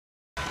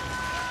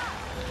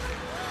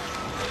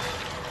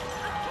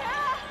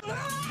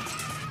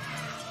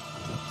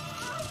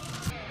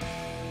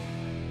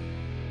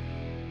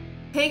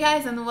Hey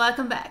guys, and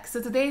welcome back.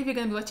 So today we're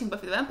gonna be watching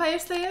Buffy the Vampire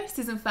Slayer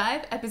season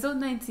 5 episode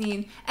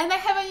 19, and I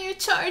have a new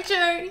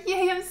charger.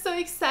 Yay, I'm so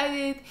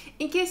excited.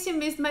 In case you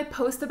missed my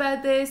post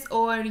about this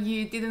or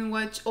you didn't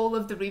watch all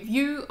of the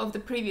review of the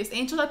previous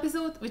Angel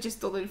episode, which is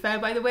totally fair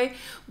by the way,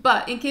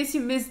 but in case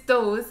you missed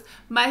those,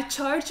 my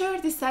charger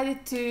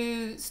decided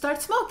to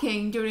start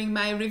smoking during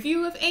my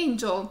review of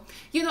Angel.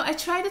 You know, I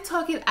tried to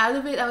talk it out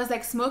of it. I was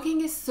like,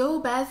 smoking is so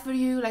bad for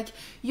you, like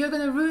you're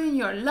gonna ruin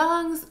your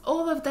lungs,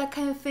 all of that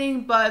kind of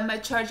thing, but my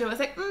charger was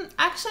like,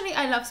 actually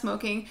I love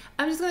smoking,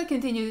 I'm just gonna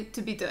continue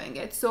to be doing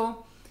it.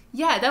 So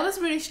yeah, that was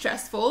really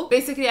stressful.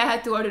 Basically I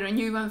had to order a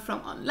new one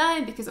from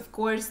online because of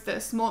course the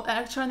small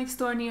electronics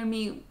store near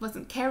me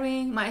wasn't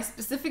carrying my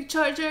specific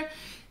charger,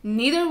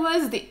 neither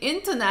was the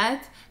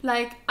internet.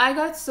 Like, I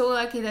got so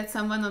lucky that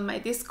someone on my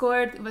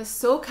Discord was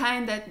so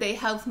kind that they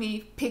helped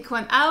me pick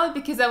one out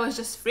because I was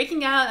just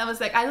freaking out. I was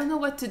like, I don't know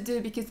what to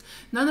do because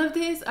none of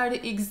these are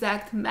the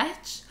exact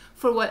match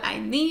for what I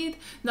need.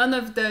 None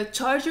of the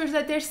chargers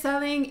that they're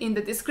selling in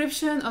the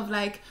description of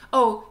like,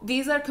 oh,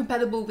 these are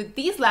compatible with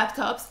these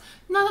laptops,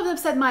 none of them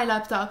said my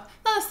laptop,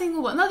 not a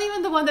single one, not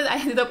even the one that I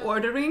ended up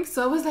ordering.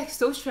 So I was like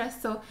so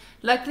stressed. So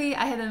luckily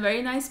I had a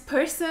very nice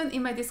person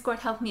in my Discord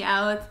help me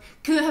out.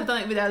 Couldn't have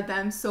done it without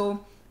them.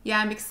 So yeah,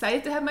 I'm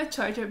excited to have my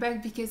charger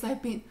back because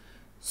I've been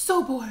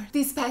so bored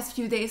these past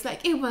few days.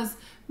 Like, it was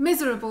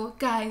miserable,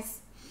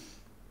 guys.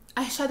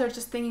 I shudder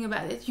just thinking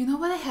about it. You know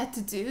what I had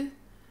to do?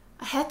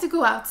 I had to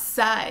go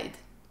outside.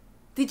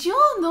 Did you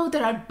all know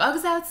there are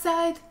bugs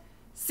outside?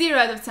 0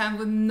 out of 10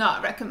 would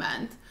not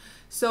recommend.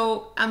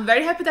 So I'm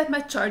very happy that my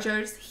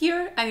charger's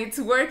here and it's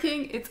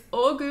working. It's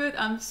all good.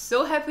 I'm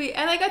so happy.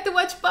 And I got to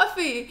watch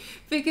Buffy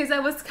because I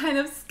was kind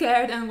of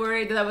scared and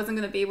worried that I wasn't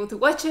going to be able to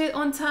watch it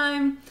on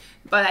time.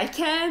 But I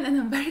can, and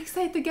I'm very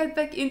excited to get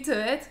back into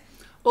it.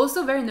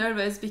 Also very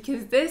nervous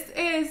because this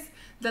is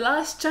the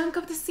last chunk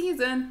of the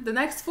season. The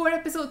next 4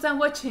 episodes I'm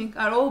watching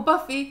are all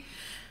Buffy.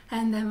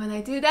 And then when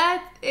I do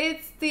that,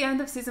 it's the end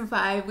of season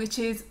 5, which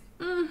is,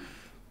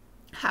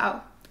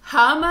 how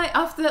am I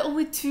after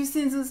only 2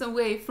 seasons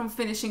away from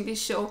finishing this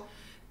show?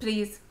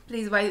 Please,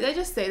 why did I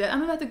just say that?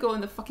 I'm about to go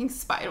on the fucking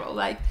spiral.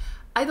 Like,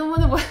 I don't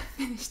want to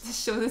finish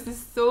this show. This is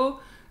so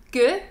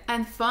good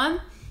and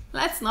fun.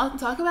 Let's not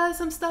talk about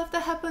some stuff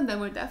that happened that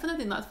were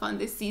definitely not fun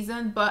this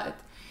season, but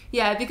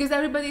yeah, because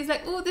everybody's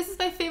like, oh, this is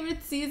my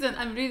favorite season.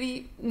 I'm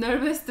really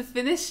nervous to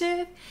finish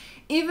it,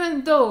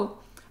 even though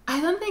I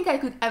don't think I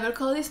could ever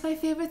call this my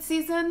favorite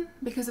season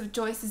because of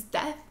Joyce's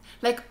death.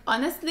 Like,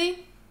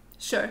 honestly,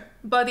 sure,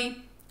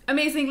 Buddy,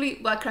 amazingly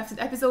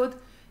well-crafted episode,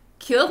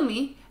 killed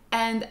me,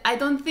 and I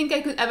don't think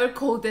I could ever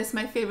call this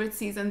my favorite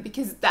season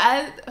because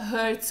that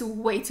hurts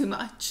way too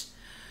much.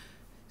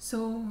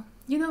 So,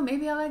 you know,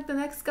 maybe I like the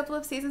next couple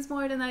of seasons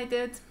more than I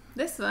did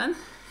this one.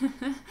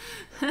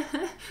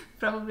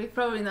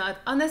 Probably not.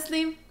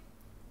 Honestly,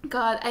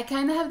 God, I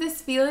kind of have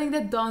this feeling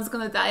that Dawn's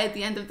gonna die at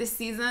the end of this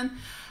season.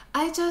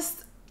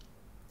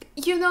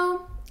 You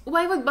know,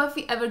 why would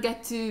Buffy ever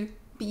get to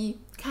be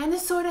kind of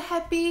sort of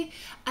happy?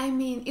 I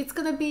mean, it's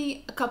gonna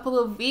be a couple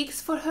of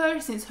weeks for her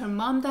since her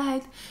mom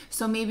died,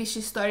 so maybe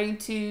she's starting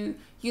to,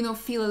 you know,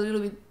 feel a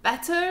little bit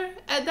better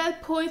at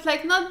that point.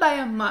 Like, not by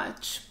a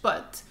much,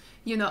 but,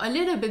 you know, a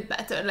little bit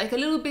better. Like, a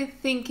little bit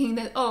thinking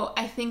that, oh,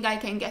 I think I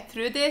can get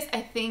through this. I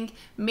think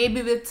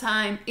maybe with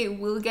time it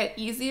will get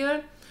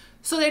easier.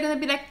 So they're gonna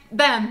be like,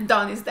 bam,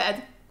 Dawn is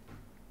dead.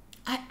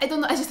 I don't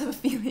know, I just have a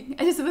feeling.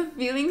 I just have a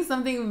feeling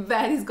something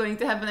bad is going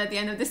to happen at the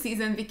end of the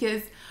season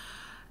because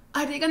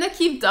are they gonna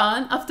keep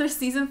Dawn after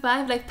season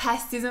 5? Like,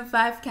 past season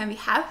 5, can we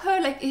have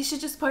her? Like, is she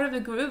just part of the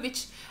group?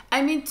 Which,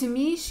 I mean, to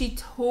me, she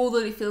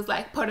totally feels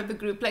like part of the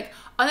group. Like,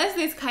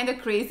 honestly, it's kind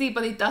of crazy,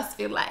 but it does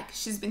feel like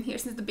she's been here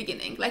since the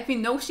beginning. Like, we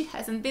know she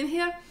hasn't been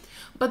here,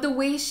 but the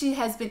way she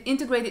has been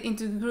integrated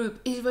into the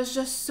group, it was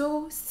just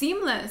so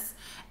seamless.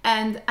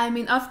 And I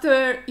mean,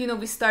 after, you know,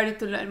 we started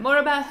to learn more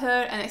about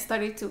her and I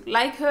started to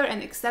like her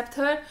and accept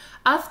her,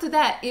 after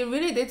that, it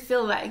really did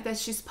feel like that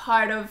she's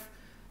part of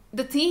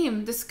the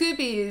team, the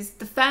Scoobies,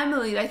 the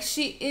family. Like,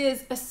 she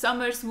is a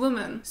Summers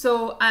woman.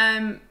 So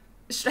I'm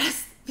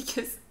stressed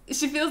because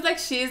she feels like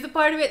she is a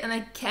part of it, and I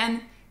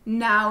can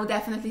now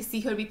definitely see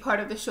her be part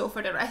of the show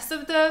for the rest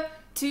of the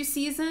 2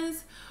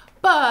 seasons.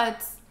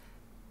 But,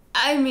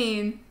 I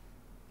mean,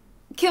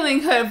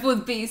 killing her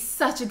would be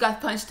such a gut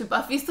punch to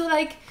Buffy. So,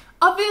 like,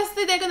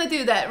 obviously they're gonna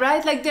do that,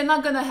 right? Like, they're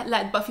not gonna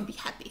let Buffy be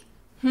happy.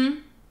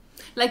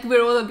 Like,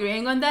 we're all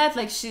agreeing on that.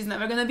 Like, she's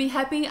never gonna be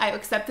happy. I've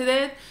accepted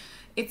it.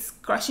 It's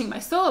crushing my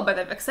soul, but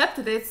I've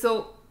accepted it.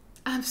 So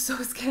I'm so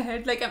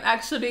scared. Like, I'm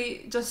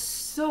actually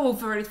just so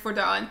worried for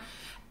Dawn.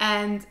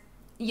 And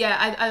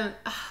yeah,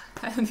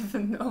 I don't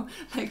even know.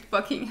 Like,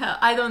 fucking hell,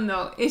 I don't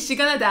know. Is she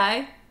gonna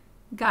die?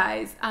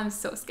 Guys, I'm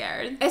so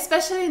scared.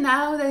 Especially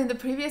now that in the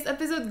previous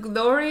episode,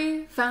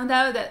 Glory found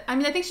out that, I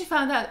mean, I think she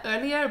found out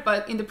earlier,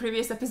 but in the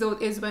previous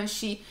episode is when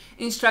she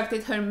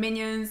instructed her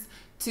minions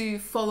to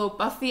follow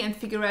Buffy and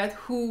figure out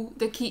who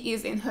the key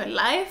is in her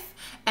life.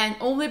 And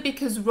only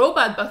because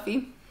Robot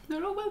Buffy,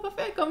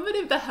 I can't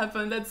believe that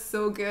happened, that's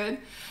so good.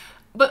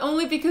 but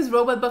only because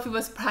Robot Buffy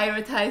was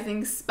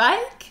prioritizing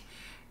Spike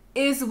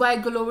is why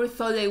Glory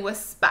thought it was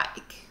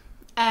Spike.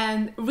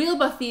 And real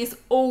Buffy is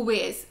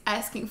always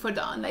asking for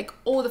Dawn, like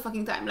all the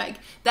fucking time. Like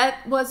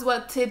that was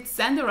what tipped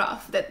Xander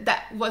off,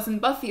 that wasn't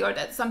Buffy, or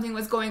that something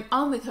was going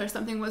on with her,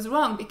 something was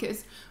wrong,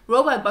 because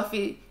Robot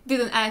Buffy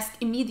didn't ask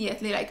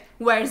immediately like,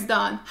 where's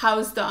Dawn?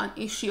 How's Dawn?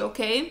 Is she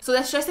okay? So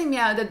that's stressing me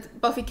out that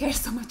Buffy cares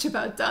so much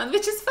about Dawn,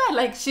 which is fair,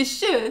 like she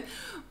should.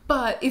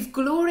 But if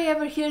Glory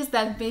ever hears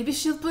that, maybe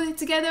she'll put it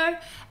together.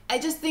 I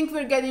just think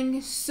we're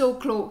getting so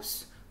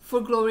close for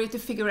Glory to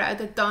figure out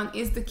that Dawn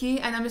is the key,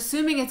 and I'm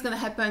assuming it's gonna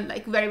happen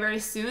like very, very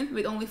soon,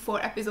 with only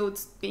 4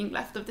 episodes being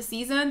left of the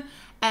season.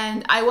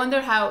 And I wonder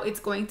how it's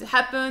going to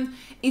happen.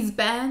 Is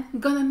Ben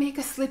gonna make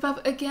a slip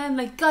up again?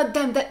 Like,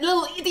 goddamn, that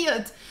little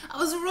idiot! I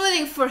was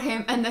rooting for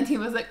him, and then he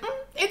was like,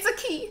 it's a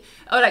key.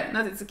 Or like,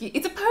 not it's a key,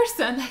 it's a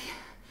person. Like,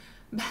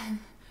 Ben,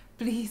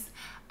 please,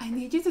 I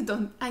need you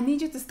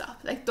to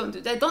stop. Like, don't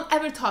do that. Don't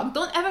ever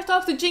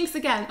talk to Jinx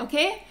again,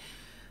 okay?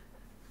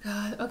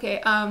 God,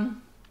 okay,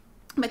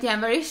 but yeah,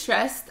 I'm very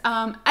stressed.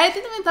 I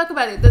didn't even talk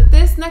about it.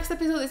 This next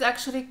episode is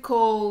actually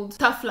called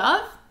Tough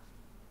Love.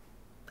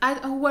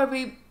 Who are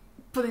we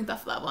putting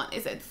tough love on?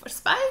 Is it for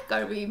Spike?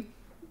 Are we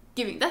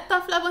giving that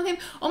tough love on him?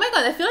 Oh my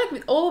god, I feel like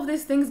with all of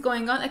these things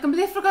going on, I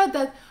completely forgot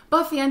that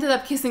Buffy ended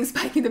up kissing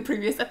Spike in the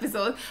previous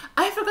episode.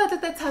 I forgot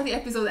that that's how the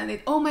episode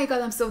ended. Oh my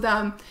god, I'm so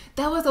dumb.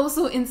 That was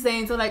also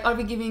insane. So like, are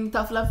we giving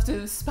tough love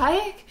to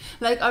Spike?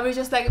 Like, are we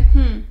just like,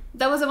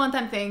 that was a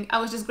one-time thing. I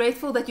was just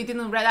grateful that you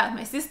didn't rat out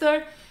my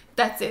sister.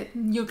 That's it.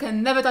 You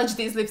can never touch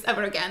these lips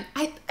ever again.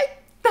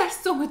 There's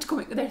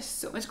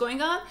so much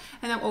going on,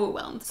 and I'm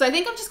overwhelmed. So I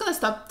think I'm just gonna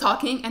stop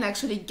talking and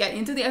actually get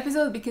into the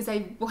episode, because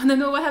I wanna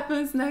know what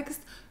happens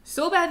next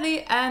so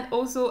badly. And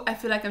also I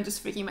feel like I'm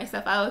just freaking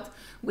myself out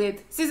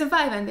with season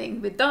 5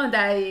 ending, with Dawn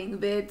dying,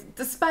 with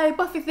the Spike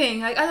Buffy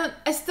thing. Like,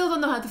 I still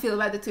don't know how to feel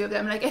about the two of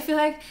them. Like, I feel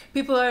like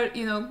people are,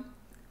 you know,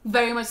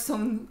 very much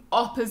on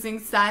opposing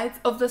sides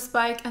of the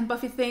Spike and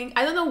Buffy thing.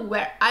 I don't know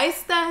where I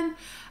stand.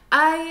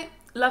 I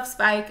love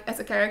Spike as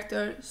a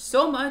character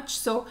so much,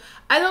 so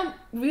I don't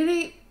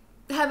really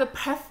have a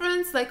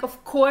preference. Like,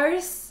 of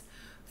course,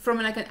 from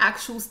like an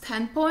actual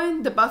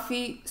standpoint, the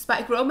Buffy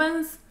Spike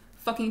romance,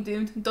 fucking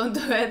doomed. Don't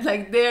do it.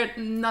 Like, they're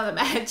not a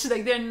match.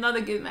 Like, they're not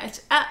a good match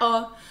at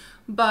all.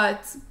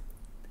 But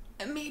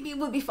maybe it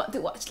would be fun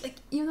to watch. Like,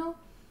 you know,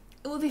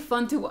 it will be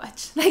fun to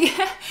watch. Like,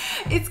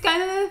 it's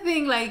kind of the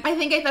thing, like, I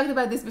think I talked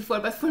about this before,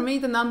 but for me,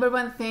 the number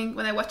one thing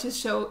when I watch a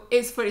show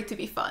is for it to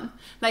be fun.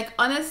 Like,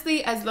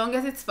 honestly, as long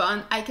as it's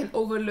fun, I can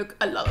overlook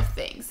a lot of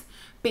things,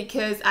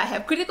 because I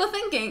have critical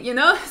thinking, you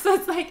know? So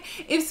it's like,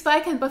 if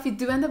Spike and Buffy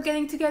do end up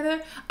getting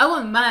together, I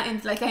won't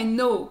mind. Like, I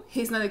know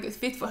he's not a good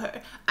fit for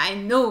her. I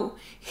know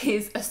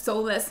he's a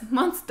soulless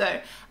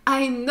monster.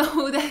 I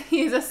know that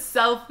he's a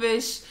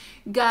selfish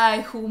guy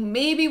who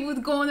maybe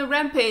would go on a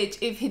rampage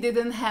if he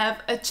didn't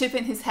have a chip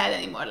in his head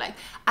anymore. Like,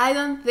 I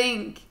don't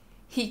think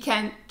he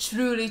can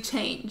truly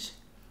change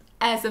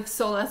as a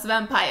soulless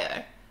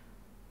vampire,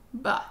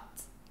 but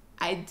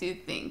I do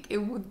think it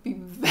would be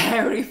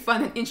very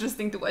fun and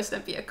interesting to watch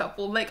them be a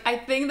couple. Like, I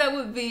think that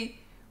would be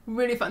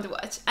really fun to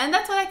watch, and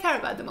that's what I care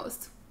about the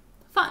most.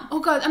 Fun.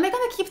 Oh god, am I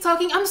gonna keep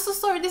talking? I'm so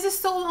sorry, this is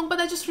so long, but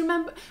I just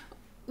remember,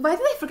 why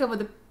did I forget what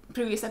the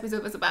previous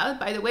episode was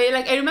about, by the way?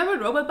 Like, I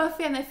remember Robot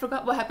Buffy, and I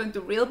forgot what happened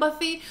to real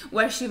Buffy,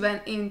 where she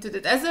went into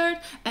the desert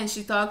and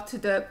she talked to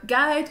the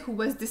guide who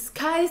was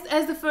disguised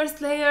as the first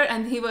Slayer,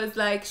 and he was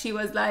like, she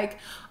was like,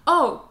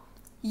 oh,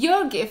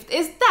 your gift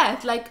is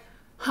that. Like,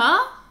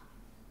 huh?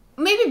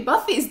 Maybe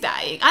Buffy's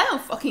dying. I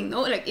don't fucking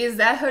know. Like, is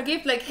that her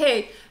gift? Like,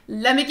 hey,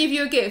 let me give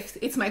you a gift.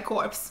 It's my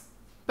corpse.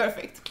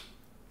 Perfect.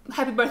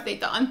 Happy birthday,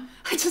 Dawn.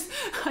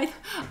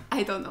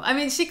 I don't know. I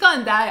mean, she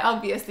can't die,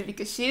 obviously,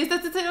 because she is the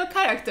titular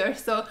character.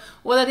 So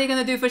what are they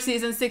gonna do for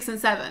season 6 and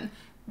 7?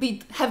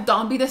 Have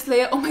Dawn be the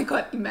Slayer? Oh my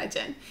god,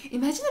 imagine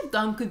if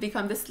Dawn could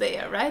become the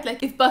Slayer, right?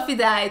 Like, if Buffy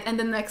died and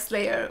the next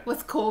Slayer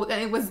was called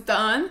and it was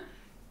Dawn,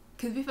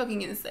 could be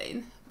fucking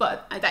insane.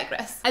 But I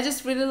digress. I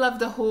just really love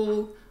the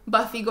whole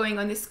Buffy going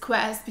on this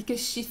quest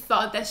because she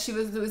thought that she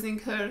was losing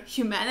her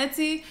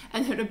humanity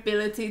and her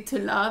ability to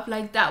love.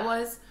 Like, that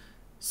was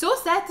so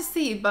sad to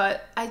see,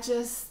 but I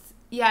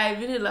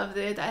really loved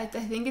it. I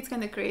think it's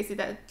kind of crazy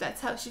that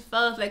that's how she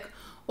felt. Like,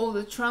 all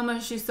the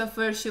trauma she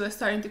suffered, she was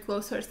starting to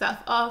close herself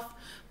off.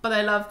 But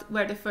I loved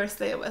where the first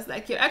Slayer was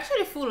like, you're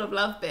actually full of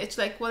love, bitch.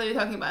 Like, what are you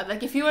talking about?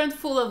 Like, if you weren't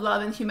full of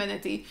love and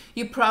humanity,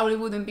 you probably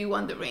wouldn't be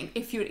wondering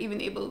if you're even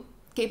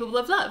capable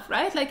of love,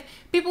 right? Like,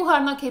 people who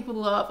are not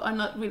capable of are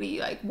not really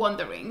like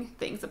wondering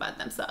things about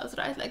themselves,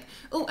 right? Like,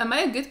 oh, am I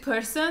a good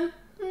person?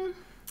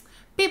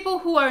 People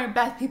who are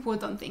bad people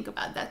don't think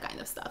about that kind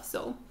of stuff.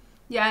 So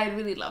yeah, I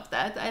really love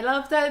that. I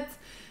love that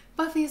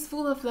Buffy is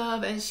full of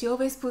love and she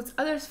always puts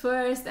others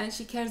first and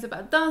she cares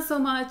about Dawn so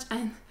much.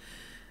 And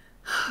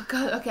oh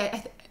god,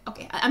 okay,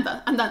 I'm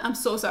done. I'm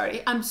so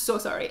sorry. I'm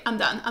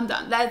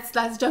done.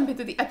 Let's jump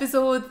into the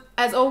episode.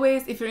 As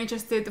always, if you're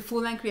interested, the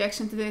full-length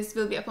reaction to this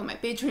will be up on my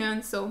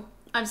Patreon, so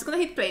I'm just gonna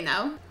hit play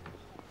now.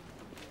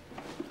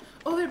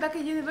 Oh, we're back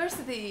at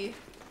university.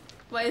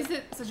 Why is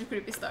it such a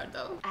creepy start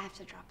though? I have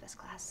to drop this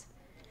class.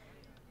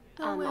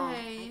 No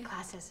way.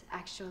 Classes,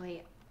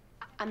 actually,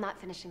 I'm not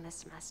finishing this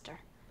semester.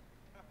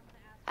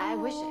 I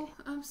wish it.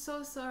 I'm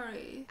so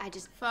sorry. I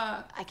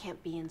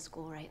can't be in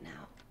school right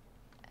now.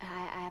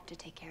 I have to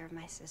take care of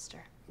my sister.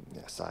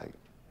 Yes, I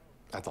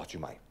thought you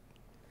might.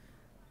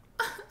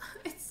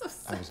 It's so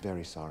sad. I was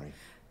very sorry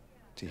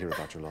to hear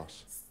about your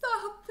loss.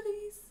 Stop,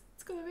 please.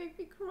 It's gonna make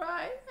me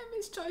cry. I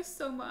miss Joyce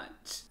so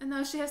much. And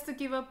now she has to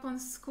give up on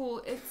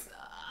school. It's...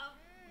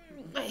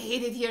 I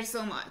hate it here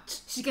so much.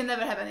 She can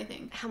never have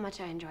anything. How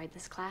much I enjoyed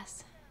this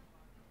class.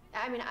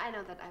 I mean, I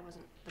know that I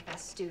wasn't the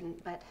best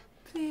student, but...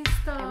 Please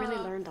stop. I really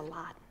learned a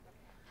lot.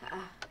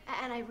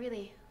 And I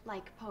really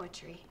like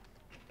poetry.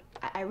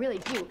 I really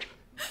do.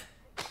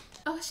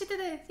 Oh, she did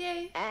it.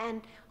 Yay.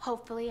 And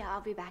hopefully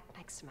I'll be back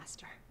next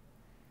semester.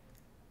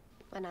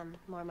 When I'm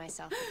more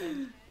myself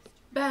again.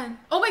 Ben.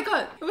 Oh my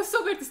god. It was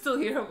so weird to still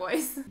hear her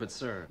voice. But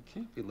sir, you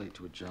can't be late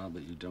to a job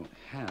that you don't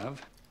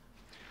have.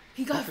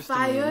 He got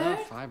Interestingly fired?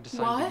 enough, I've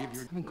decided What? to give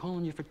you... I've been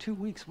calling you for 2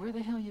 weeks. Where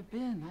the hell you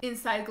been?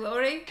 Inside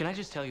Glory? Can I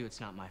just tell you it's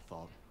not my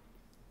fault?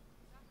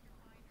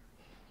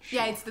 Sure.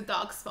 Yeah, it's the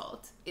dog's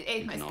fault. It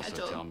ate my You can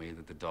schedule. also tell me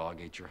that the dog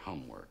ate your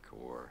homework,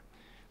 or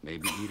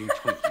maybe eating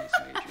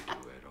Twinkies made you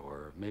do it,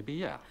 or maybe,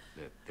 yeah,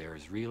 that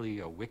there's really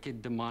a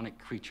wicked demonic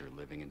creature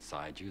living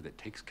inside you that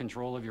takes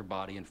control of your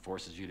body and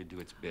forces you to do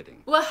its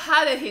bidding. Well,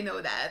 how did he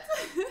know that?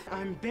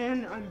 I'm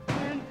Ben, I'm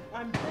Ben,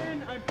 I'm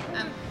Ben, I'm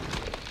Ben.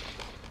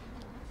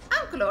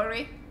 I'm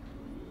Glory.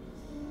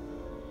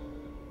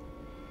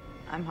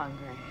 I'm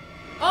hungry.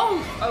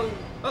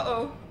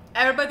 Uh-oh.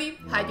 Everybody,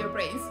 hide your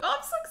brains. Oh,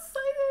 I'm so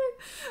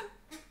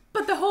excited.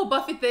 But the whole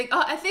Buffy thing,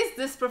 at least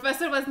this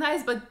professor was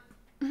nice, but...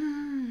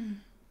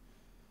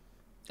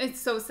 It's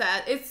so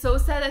sad. It's so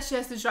sad that she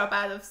has to drop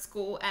out of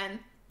school and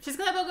she's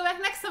gonna go back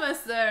next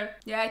semester.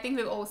 Yeah, I think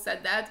we've all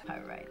said that.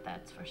 Alright,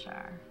 that's for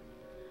sure.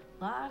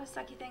 A lot of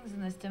sucky things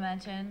in this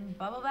dimension.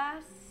 Bubble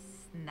baths,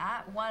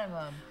 not one of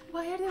them.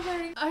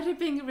 Why are they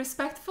being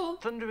respectful?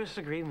 Thunderous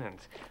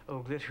agreement. Oh,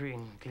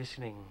 glittering,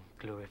 glistening,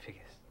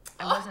 glorificus.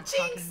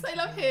 Jinx, I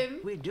love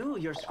him. We do,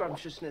 your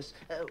scrumptiousness.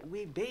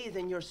 We bathe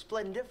in your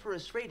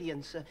splendiferous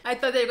radiance. I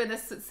thought they were gonna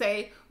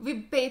say, we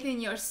bathe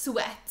in your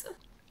sweat.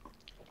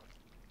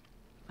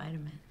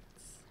 Vitamins.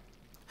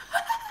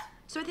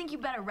 So I think you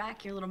better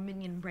rack your little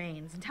minion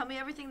brains and tell me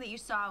everything that you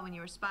saw when you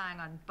were spying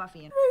on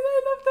Buffy and...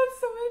 I love that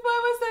so much. Why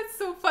was that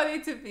so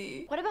funny to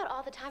me? What about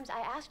all the times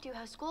I asked you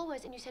how school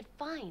was and you said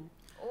fine?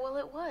 Well,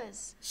 it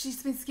was.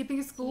 She's been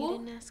skipping school? You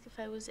didn't ask if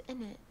I was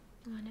in it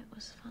when it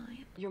was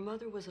fine. Your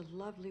mother was a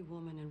lovely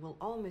woman and we'll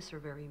all miss her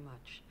very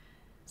much.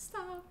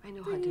 Stop, I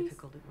know please. how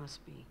difficult it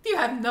must be. You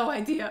have no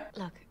idea.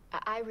 Look,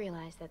 I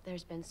realize that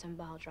there's been some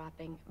ball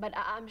dropping, but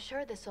I'm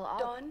sure this'll all...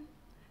 Dawn,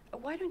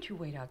 why don't you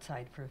wait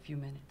outside for a few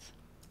minutes?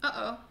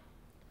 Uh-oh.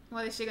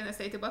 What is she gonna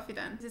say to Buffy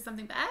then? Is it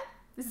something bad?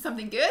 Is it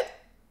something good?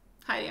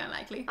 Highly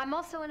unlikely. I'm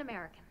also an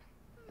American.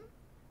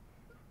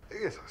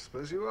 Yes, I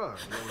suppose you are.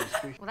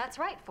 Well, that's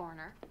right,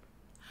 foreigner.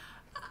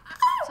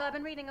 So I've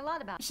been reading a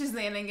lot about... She's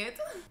nailing it.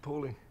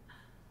 Appalling.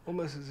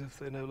 Almost as if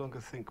they no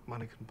longer think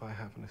money can buy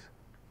happiness.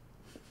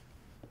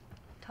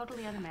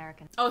 Totally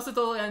un-American. Also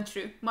totally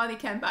untrue. Money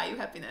can't buy you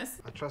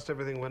happiness. I trust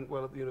everything went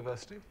well at the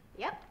university.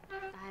 Yep.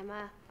 I'm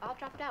all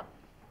dropped out.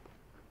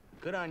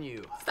 Good on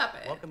you. Stop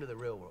it. Welcome to the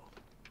real world.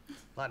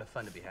 A lot of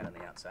fun to be had on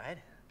the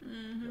outside.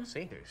 You'll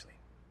see. Seriously.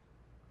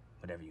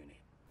 Whatever you need.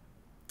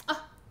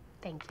 Oh,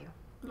 Thank you.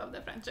 love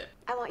their friendship.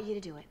 I want you to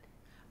do it.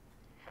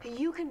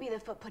 You can be the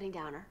foot-putting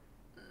downer.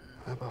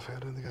 No, Buffy, I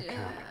don't think I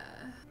can.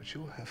 But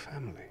she'll have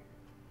family.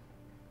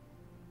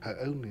 Her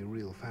only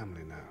real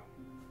family now.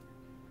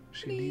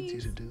 She needs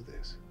you to do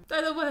this.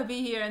 I don't want to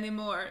be here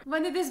anymore.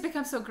 When did this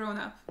become so grown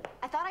up?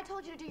 I thought I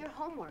told you to do your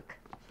homework.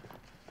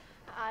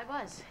 I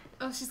was.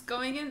 Oh, she's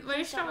going in? Where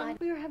is she from?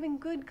 We were having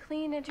good,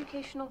 clean,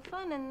 educational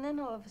fun, and then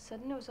all of a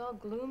sudden it was all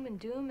gloom and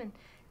doom and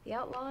the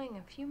outlawing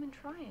of human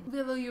trying.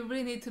 Willow, you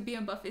really need to be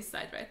on Buffy's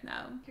side right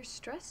now. You're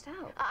stressed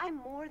out. I'm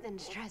more than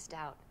stressed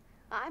out.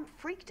 I'm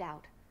freaked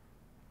out.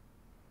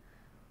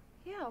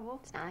 Yeah, well,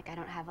 it's not like I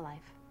don't have a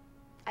life.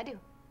 I do.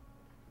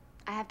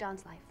 I have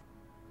Dawn's life.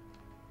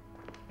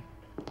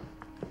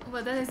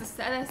 Well, that is the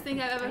saddest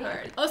thing I've ever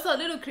heard. Also a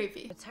little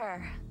creepy. It's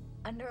her.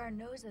 Under our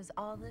noses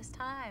all this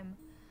time.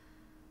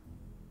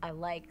 I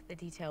like the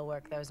detail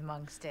work those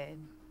monks did.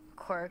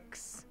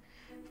 Quirks,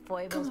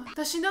 foibles,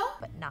 Does she know?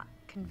 but not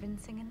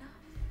convincing enough.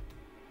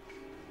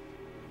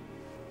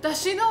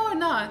 Does she know or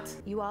not?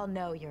 You all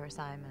know your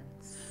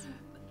assignments.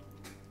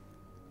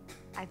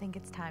 I think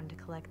it's time to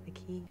collect the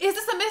key. Is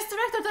this a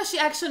misdirect or does she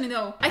actually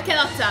know? I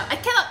cannot tell. I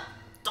cannot.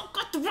 Don't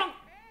got the wrong.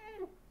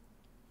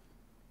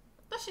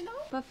 Does she know?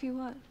 Buffy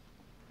what?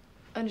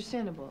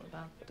 Understandable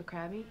about the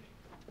Krabby.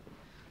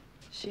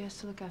 She has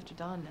to look after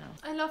Dawn now.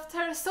 I love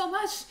Tara so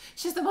much.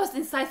 She's the most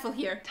insightful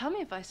here. Tell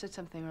me if I said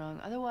something wrong.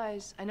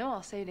 Otherwise, I know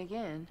I'll say it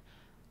again.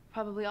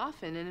 Probably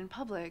often and in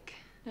public.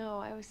 No,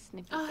 I was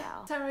snippy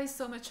gal. Tara is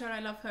so mature. I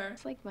love her.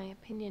 It's like my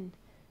opinion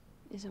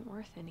isn't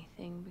worth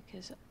anything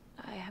because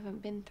I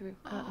haven't been through.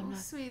 Oh, I'm not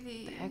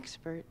sweetie. the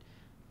expert.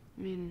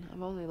 I mean,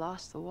 I've only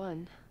lost the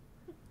one.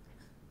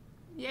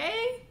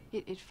 Yay?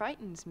 It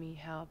frightens me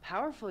how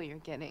powerful you're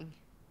getting.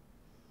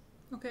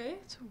 Okay.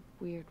 It's a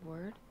weird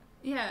word.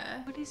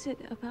 Yeah. What is it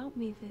about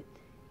me that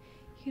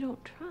you don't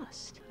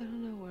trust? I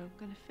don't know where I'm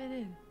gonna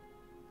fit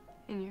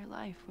in your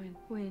life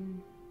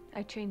When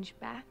I change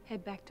back,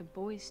 head back to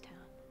Boys Town.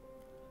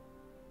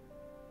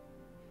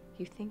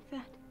 You think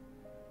that?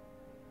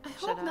 I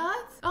hope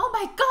not. Oh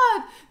my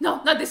god!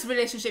 No, not this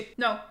relationship.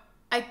 No.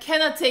 I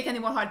cannot take any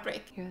more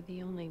heartbreak. You're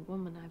the only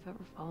woman I've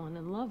ever fallen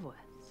in love with,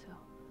 so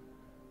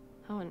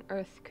how on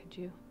earth could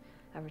you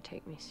ever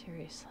take me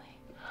seriously?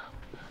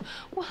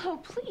 Whoa,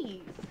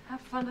 please. Have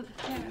fun at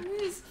the fair.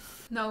 Please.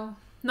 No,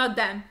 not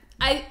them.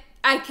 I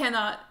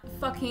cannot.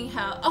 Fucking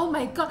hell. Oh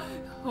my god.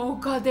 Oh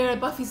god, they're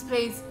at Buffy's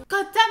place.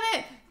 God damn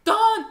it.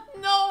 Dawn!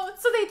 No!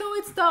 So they know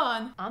it's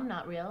Dawn. I'm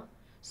not real.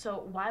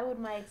 So why would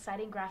my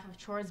exciting graph of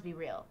chores be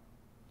real?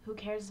 Who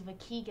cares if a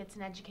key gets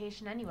an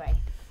education anyway?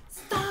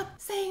 Stop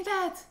saying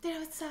that!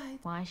 They're outside.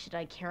 Why should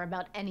I care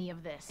about any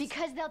of this?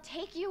 Because they'll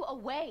take you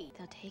away.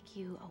 They'll take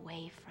you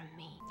away from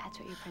me. That's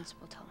what your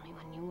principal told me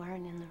when you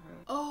weren't in the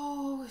room.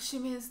 Oh, she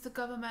means the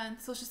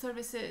government, social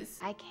services.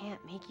 I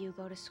can't make you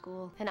go to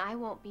school, and I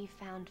won't be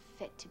found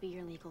fit to be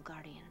your legal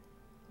guardian.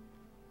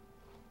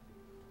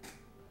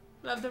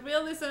 Love the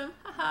realism.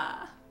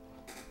 Haha.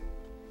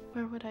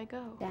 Where would I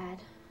go?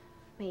 Dad,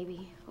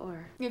 maybe,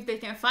 or... If they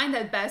can find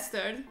that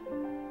bastard.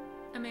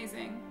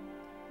 Amazing.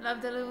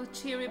 Love the little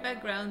cheery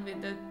background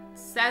with the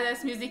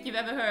saddest music you've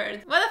ever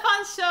heard. What a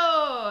fun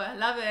show!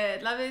 Love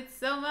it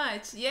so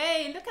much.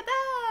 Yay, look at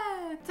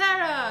that!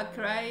 Tara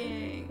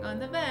crying on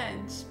the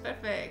bench.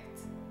 Perfect.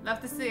 Love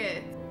to see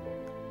it.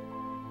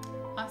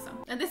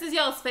 Awesome. And this is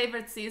y'all's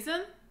favorite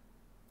season?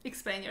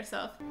 Explain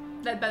yourself.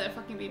 That better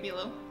fucking be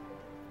Willow.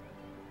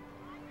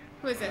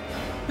 Who is it?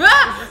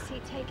 Ah! Is the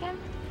seat taken?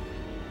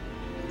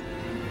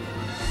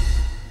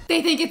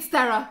 They think it's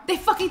Tara. They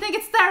fucking think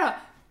it's Tara.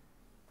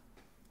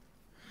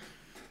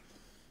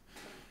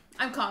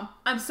 I'm calm.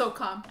 I'm so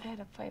calm. I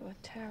had a fight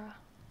with Tara.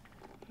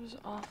 It was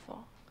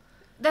awful.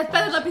 That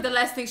better not be the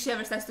last thing she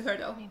ever says to her,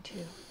 though. Me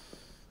too.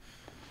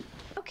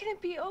 How can it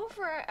be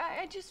over?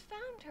 I just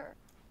found her.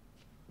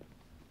 The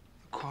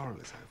quarrel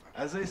is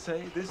over. As they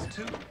say, this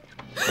too.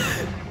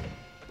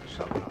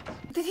 Shut up.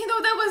 Did he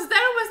know that was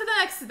there, or was it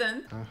an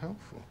accident? How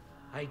helpful.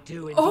 I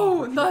do indeed.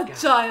 Oh, not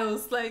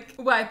Giles, like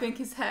wiping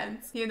his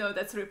hands. You know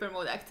that's Reaper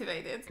mode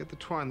activated. Get the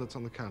twine that's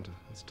on the counter.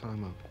 It's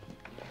time up.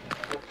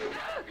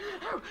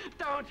 Oh,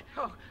 don't!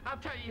 Oh, I'll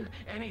tell you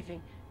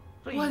anything.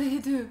 Please. What did he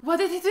do? What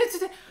did he do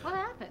today? What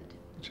happened?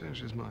 He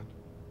changed his mind.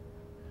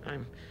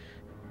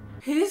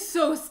 He's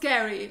so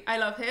scary. I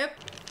love him.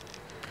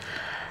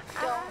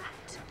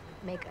 Don't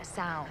make a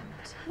sound.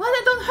 What?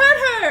 I don't hurt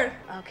her!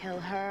 I'll kill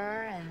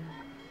her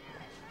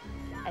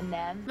and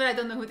them. But I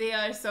don't know who they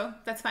are, so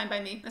that's fine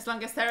by me. As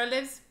long as Sarah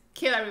lives,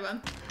 kill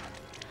everyone.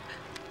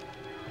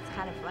 It's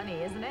kind of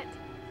funny, isn't it?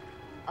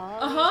 All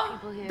these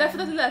people here.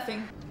 Definitely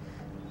laughing.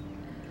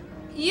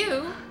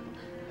 You?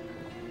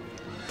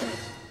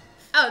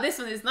 Oh, this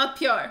one is not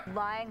pure.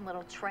 Lying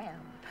little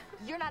tramp.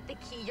 You're not the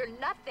key. You're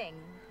nothing.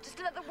 Just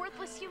another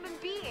worthless human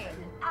being.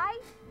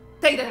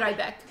 Take that right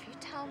back. If you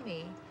tell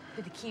me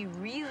who the key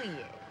really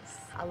is,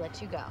 I'll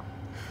let you go.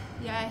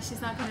 Yeah,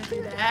 she's not gonna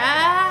do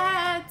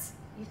that.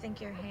 You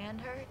think your hand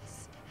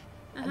hurts?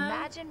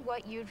 Imagine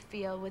what you'd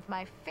feel with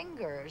my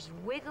fingers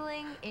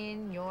wiggling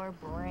in your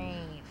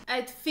brain.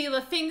 I'd feel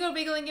a finger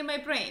wiggling in my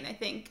brain, I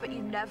think. But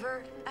you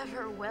never,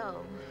 ever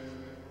will.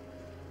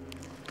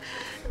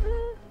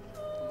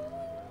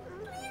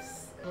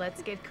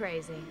 Let's get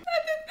crazy.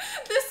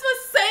 This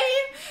was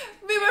sane.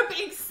 We were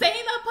being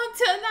sane up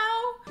until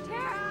now.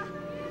 Tara!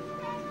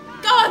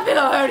 God,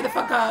 Willow, hurry the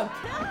fuck up.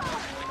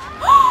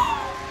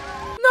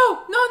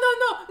 No, no, no,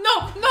 no,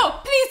 no, no,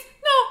 please,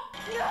 no,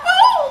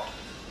 no.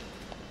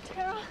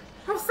 Tara!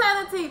 Her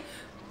sanity.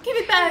 Give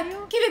it back.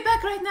 Give it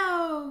back right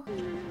now.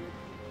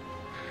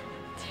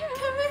 Tara!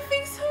 Can we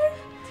fix her?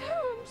 Tara,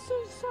 I'm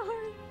so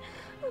sorry.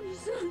 I'm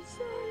so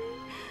sorry.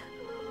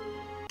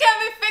 Can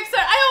we fix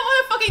her? I don't want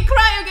to fucking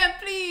cry again,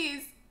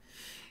 please.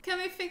 Can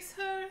we fix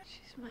her?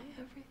 She's my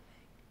everything.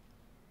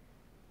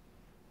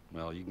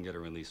 Well, you can get her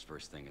released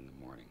first thing in the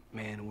morning.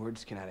 Man,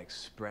 words cannot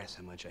express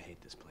how much I hate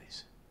this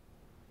place.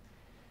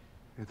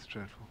 It's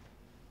dreadful.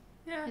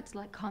 Yeah. It's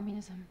like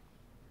communism.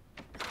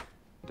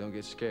 Don't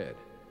get scared.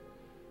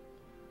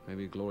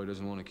 Maybe Glory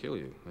doesn't want to kill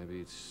you. Maybe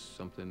it's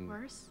something...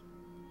 Worse?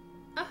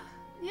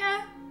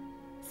 Yeah.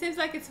 Seems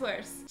like it's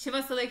worse. She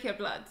wants to lick your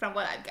blood, from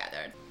what I've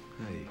gathered.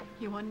 Hey.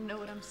 You want to know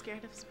what I'm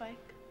scared of, Spike?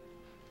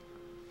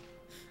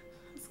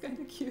 It's kind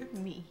of cute.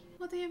 Me.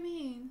 What do you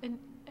mean? And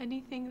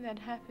anything that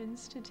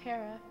happens to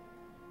Tara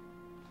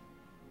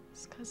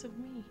is because of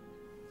me.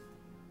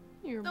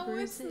 Your No,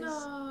 bruises, it's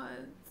not.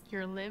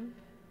 your limp.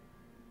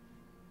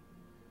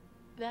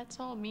 That's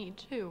all me,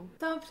 too.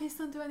 Don't, please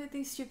don't do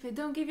anything stupid.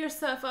 Don't give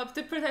yourself up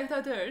to protect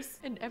others.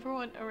 And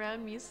everyone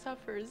around me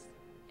suffers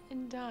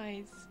and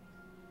dies.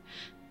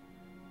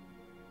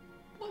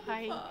 What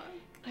the fuck?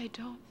 I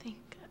don't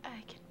think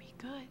I can be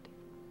good.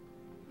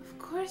 Of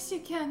course you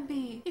can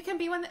be. You can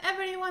be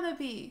whenever you want to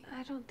be.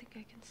 I don't think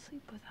I can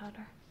sleep without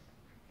her.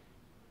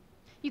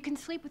 You can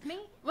sleep with me?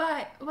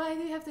 Why? Why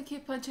do you have to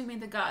keep punching me in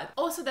the gut?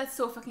 Also, that's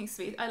so fucking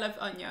sweet. I love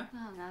Anya.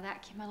 Oh, now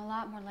that came out a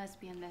lot more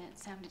lesbian than it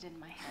sounded in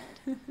my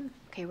head.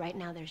 Okay, right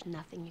now there's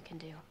nothing you can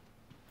do.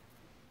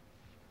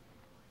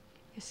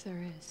 Yes,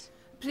 there is.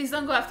 Please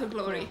don't go after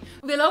Glory.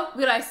 Willow,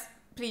 realize,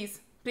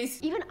 please,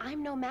 please. Even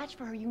I'm no match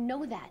for her, you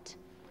know that.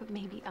 But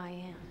maybe I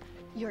am.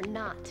 You're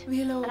not.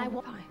 Willow. And I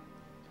won't. Fine.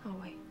 I'll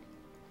wait.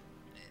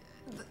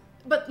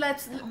 But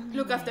let's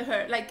look after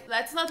her. Like,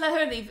 let's not let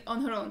her leave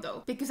on her own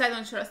though, because I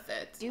don't trust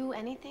it. Do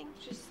anything?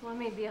 Just let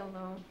me be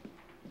alone.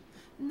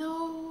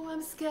 No,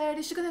 I'm scared.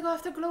 Is she gonna go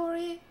after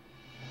Glory?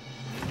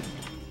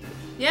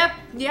 Yep.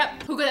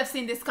 Who could have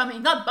seen this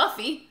coming? Not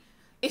Buffy.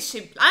 Is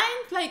she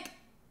blind? Like,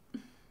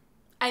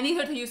 I need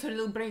her to use her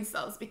little brain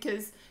cells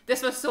because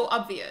this was so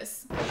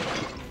obvious.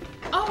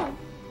 Oh,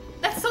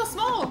 that's so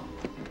small.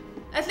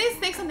 At least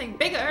take something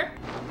bigger.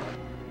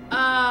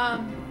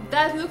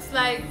 That looks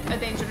like a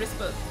dangerous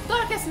book.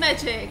 Darkest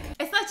magic.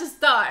 It's not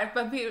just dark,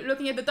 but we're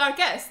looking at the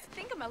darkest. I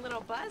think I'm a little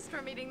buzzed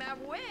from meeting that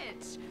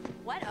witch.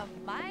 What a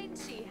mind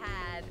she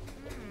had.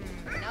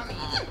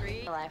 Nummy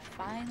tree. Well, I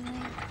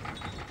finally...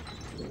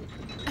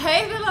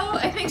 Hey Willow,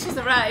 I think she's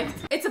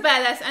arrived. It's a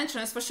badass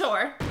entrance for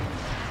sure.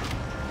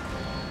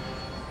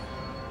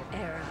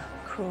 Era,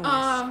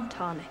 coolness,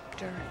 tonic,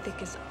 dirt,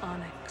 thick as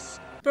onyx.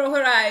 Bro,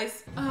 her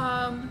eyes.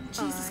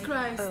 Jesus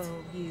Christ.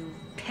 Oh, you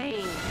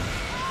pain.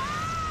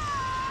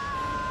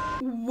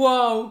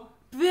 Whoa,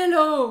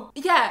 Willow.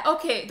 Yeah,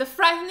 okay, the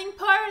frightening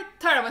part,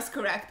 Tara was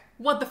correct.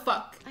 What the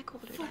fuck? I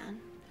cooled her down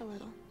a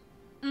little.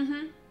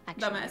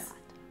 Dumbass.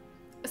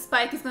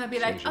 Spike is gonna be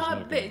like, she's not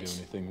gonna bitch.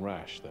 do anything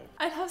rash then.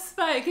 I love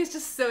Spike, he's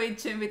just so in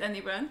tune with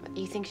anyone.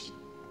 You think she...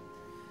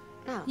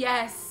 No.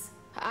 Yes.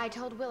 I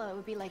told Willow it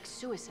would be like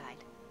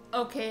suicide.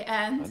 Okay,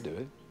 and? I'd do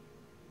it.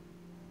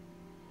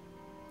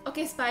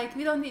 Okay, Spike,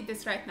 we don't need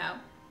this right now.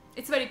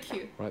 It's very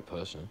cute. Right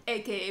person.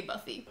 AKA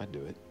Buffy. I'd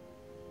do it.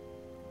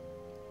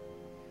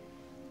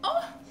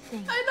 Oh, I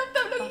love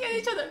them looking at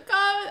each other.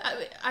 God,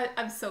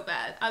 I'm so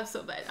bad. I'm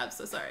so bad. I'm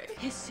so sorry.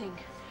 Hissing,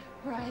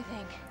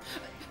 writhing,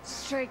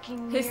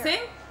 striking near.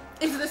 Hissing?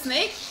 Is it a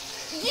snake?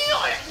 You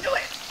know it. Do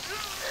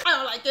it. I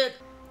don't like it.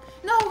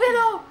 No,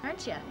 Willow.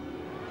 Aren't you?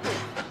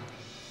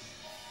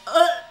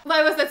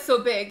 Why was that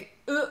so big?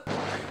 No.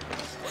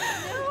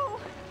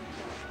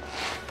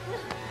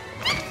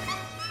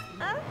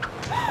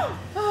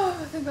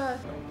 Oh, thank God.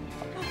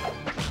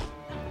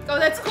 Oh,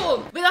 that's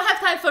cool. We don't have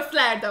time for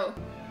Flare though.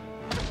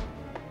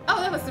 Oh,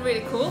 that was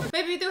really cool.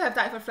 Maybe we do have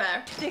time for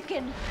Flare.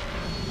 Thicken.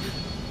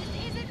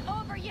 This isn't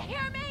over, you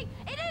hear me?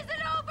 It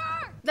isn't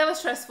over! That was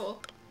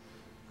stressful.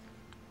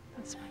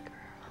 That's my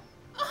girl.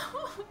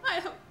 Oh, I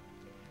don't...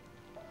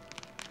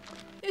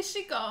 Is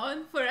she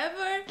gone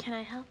forever? Can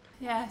I help?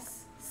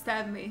 Yes.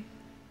 Stab me.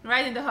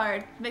 Right in the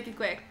heart. Make it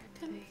quick.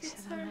 They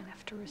said I might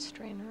have to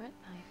restrain her at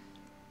night.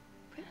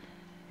 But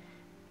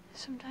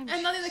sometimes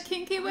and not in a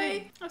kinky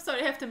way? I'm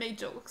sorry, I have to make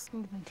jokes.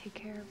 I'm gonna take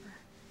care of her.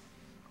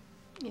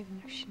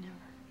 Even if she never...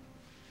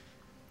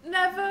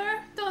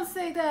 Never? Don't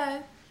say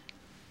that.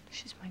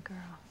 She's my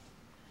girl.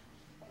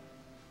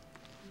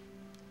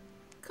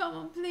 Come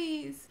on,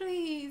 please.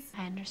 Please.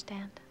 I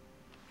understand.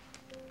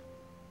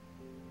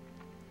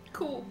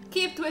 Cool.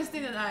 Keep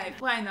twisting the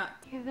knife. Why not?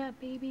 Hear that,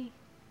 baby?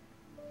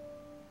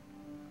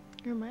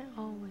 You're my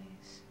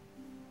always.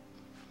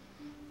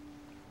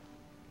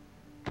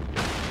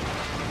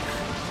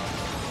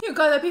 You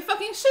gotta be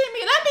fucking shitting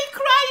me. Let me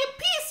cry in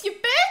peace, you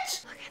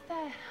bitch! Look at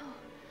that. Oh,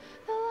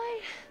 the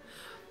light.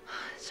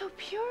 It's so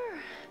pure.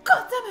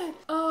 God damn it.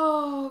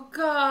 Oh,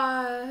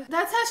 God.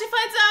 That's how she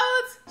finds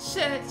out?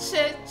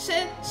 Shit.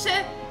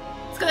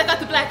 It's gonna cut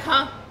to black,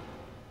 huh?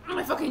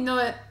 I fucking know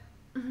it.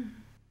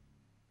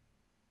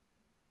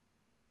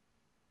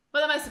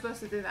 What am I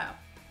supposed to do now?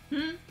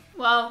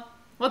 Well,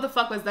 what the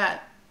fuck was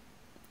that?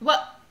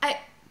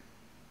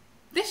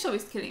 This show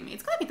is killing me.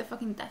 It's gonna be the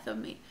fucking death of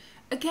me.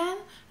 Again?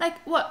 Like,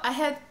 what? I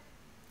had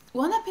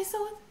one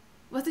episode?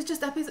 Was it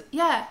just episode?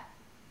 Yeah.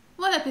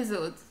 One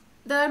episode.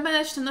 That I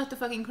managed to not to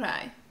fucking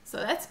cry. So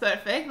that's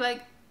perfect.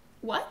 Like,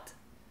 what?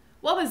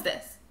 What was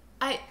this?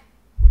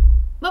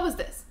 What was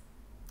this?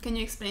 Can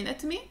you explain that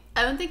to me?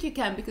 I don't think you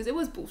can because it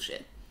was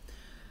bullshit.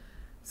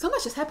 So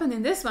much has happened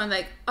in this one.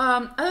 Like,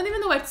 I don't even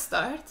know where to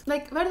start.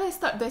 Like, where did I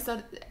start?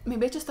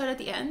 Maybe I just start at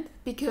the end?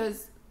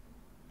 Because,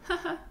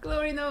 haha,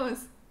 Glory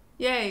knows.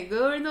 Yay,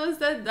 Glory knows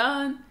that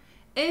Dawn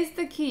is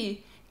the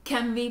key.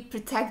 Can we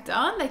protect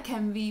Dawn? Like,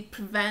 can we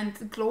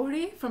prevent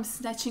Glory from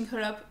snatching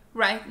her up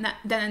right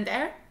then and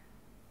there?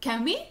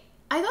 Can we?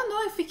 I don't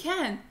know if we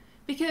can.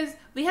 Because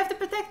we have to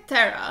protect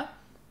Tara.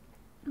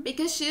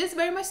 Because she is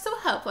very much so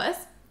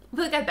helpless.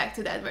 We'll get back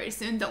to that very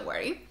soon, don't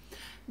worry.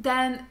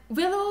 Then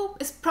Willow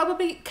is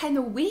probably kind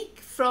of weak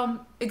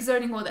from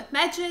exerting all that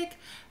magic.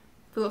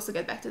 We'll also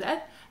get back to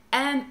that.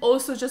 And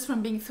also just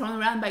from being thrown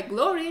around by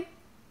Glory.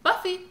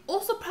 Buffy,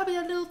 also probably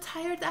a little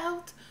tired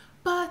out.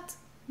 But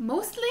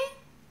mostly,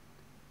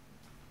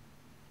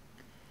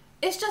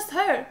 it's just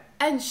her.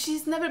 and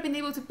she's never been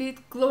able to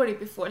beat Glory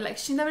before. Like,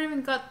 she never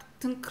even got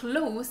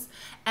close,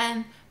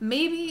 and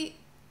maybe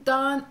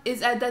Dawn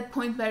is at that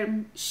point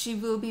where she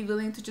will be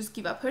willing to just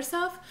give up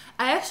herself.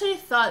 I actually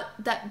thought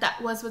that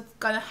that was what's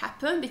gonna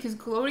happen, because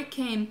Glory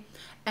came,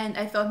 and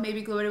I thought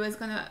maybe Glory was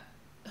gonna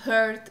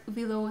hurt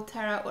Willow,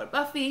 Tara, or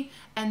Buffy,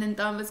 and then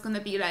Dawn was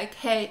gonna be like,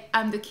 hey,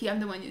 I'm the key, I'm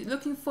the one you're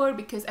looking for,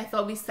 because I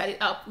thought we set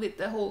it up with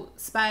the whole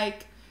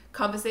Spike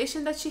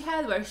conversation that she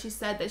had, where she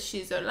said that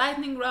she's a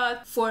lightning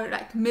rod for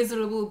like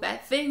miserable bad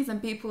things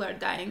and people are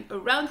dying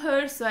around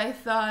her. So I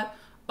thought,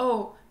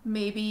 oh,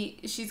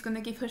 maybe she's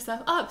gonna give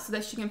herself up so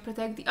that she can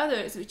protect the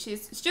others, which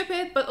is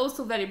stupid but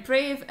also very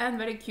brave and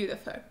very cute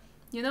of her,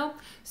 you know?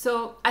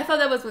 So I thought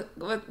that was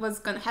what was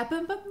gonna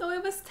happen, but no,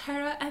 it was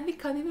Tara, and we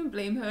can't even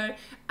blame her.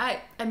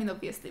 I mean,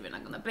 obviously we're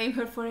not gonna blame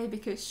her for it,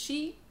 because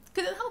she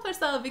couldn't help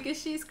herself, because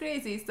she's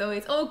crazy, so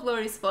it's all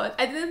Glory's fault.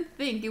 I didn't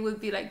think it would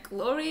be like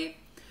Glory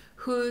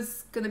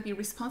who's gonna be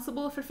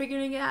responsible for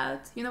figuring it out,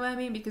 you know what I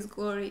mean? Because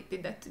Glory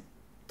did that to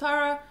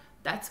Tara,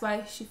 that's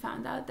why she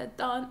found out that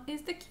Dawn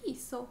is the key.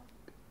 So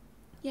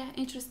yeah,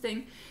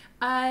 interesting.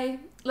 I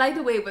like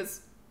the way it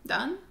was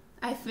done.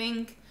 I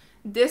think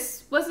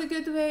this was a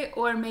good way,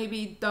 or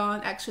maybe Dawn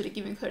actually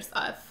giving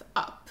herself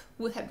up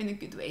would have been a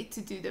good way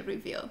to do the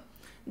reveal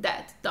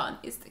that Dawn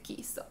is the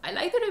key. So I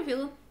like the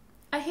reveal.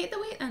 I hate the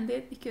way it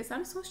ended because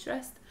I'm so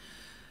stressed.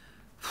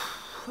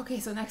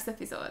 Okay, so next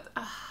episode.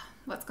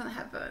 What's gonna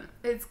happen?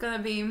 It's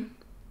gonna be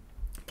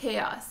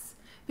chaos,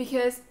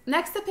 because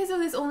next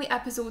episode is only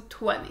episode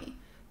 20.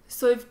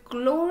 So if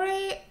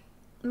Glory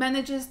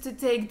manages to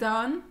take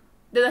Dawn,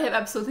 then I have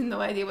absolutely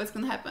no idea what's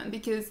gonna happen,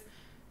 because,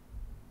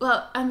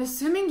 well, I'm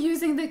assuming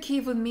using the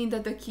key would mean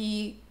that the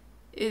key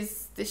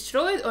is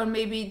destroyed, or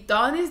maybe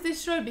Dawn is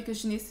destroyed because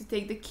she needs to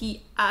take the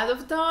key out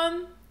of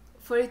Dawn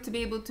for it to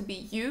be able to be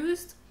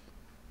used.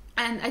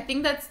 And I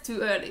think that's too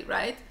early,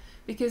 right?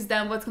 Because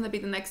then what's gonna be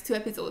the next 2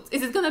 episodes?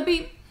 Is it gonna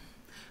be,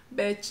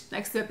 bitch,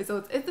 next 2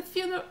 episodes is the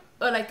funeral,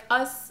 or like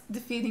us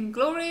defeating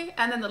Glory,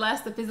 and then the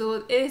last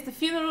episode is the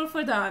funeral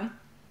for Dawn?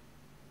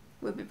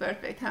 Would be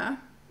perfect, huh?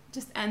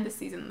 Just end the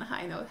season on a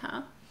high note,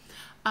 huh?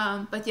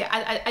 But yeah,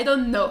 I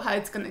don't know how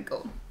it's gonna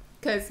go,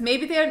 because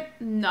maybe they're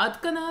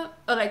not gonna,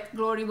 or like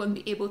Glory won't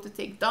be able to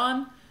take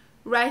Dawn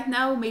right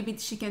now. Maybe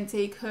she can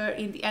take her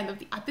in the end of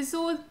the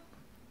episode.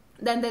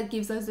 Then that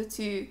gives us the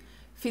 2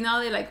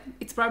 finale, like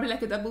it's probably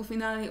like a double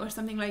finale or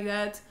something like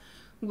that,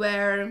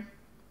 where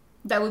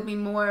that would be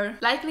more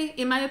likely,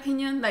 in my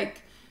opinion.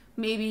 Like,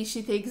 maybe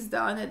she takes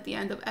Dawn at the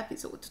end of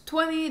episode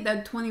 20,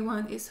 then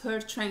 21 is her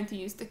trying to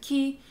use the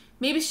key.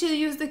 Maybe she'll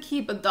use the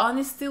key, but Dawn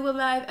is still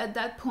alive at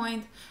that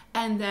point,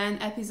 and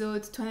then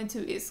episode 22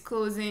 is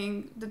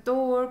closing the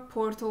door,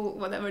 portal,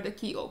 whatever the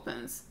key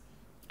opens.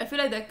 I feel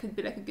like that could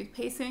be like a good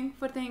pacing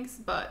for things,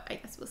 but I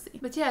guess we'll see.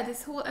 But yeah,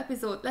 this whole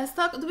episode,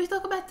 do we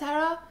talk about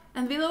Tara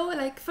and Willow?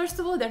 Like, first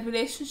of all, their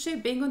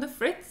relationship being on the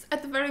fritz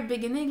at the very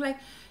beginning, like,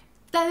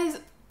 that is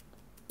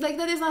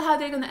not how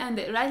they're gonna end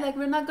it, right? Like,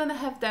 we're not gonna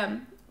have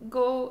them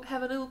go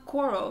have a little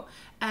quarrel,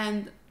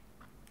 and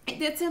it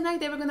did seem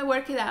like they were gonna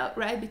work it out,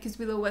 right? Because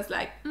Willow was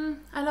like,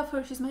 I love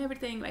her, she's my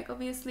everything, like,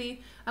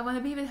 obviously I want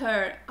to be with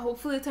her,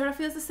 hopefully Tara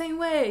feels the same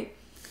way.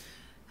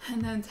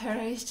 And then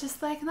Tara is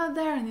just like not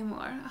there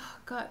anymore. Oh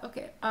god.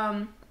 Okay,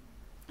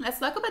 let's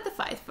talk about the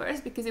fight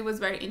first, because it was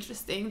very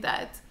interesting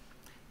that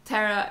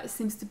Tara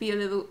seems to be a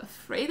little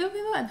afraid of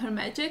Willow and her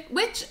magic,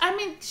 which, I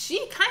mean, she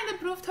kind of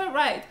proved her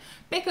right,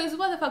 because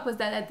what the fuck was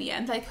that at the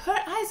end? Like, her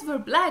eyes were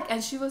black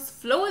and she was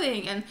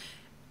floating and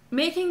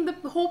making the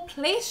whole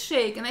place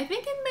shake, and I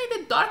think it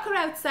made it darker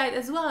outside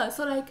as well.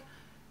 So like,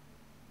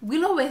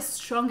 Willow is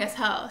strong as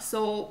hell.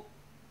 So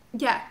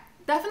yeah,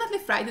 definitely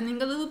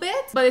frightening a little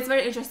bit, but it's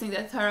very interesting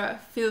that Tara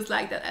feels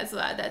like that as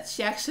well, that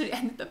she actually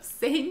ended up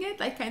saying it,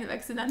 like, kind of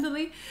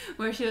accidentally,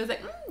 where she was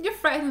like, you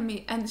frightened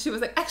me, and she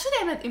was like, actually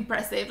I meant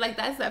impressive, like,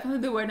 that's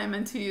definitely the word I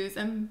meant to use,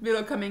 and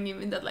Willow coming in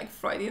with that like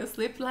Freudian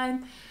slip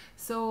line.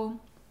 So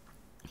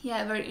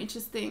yeah, very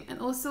interesting. And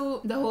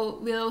also the whole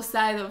Willow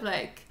side of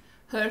like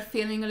her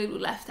feeling a little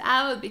left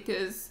out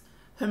because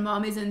her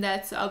mom isn't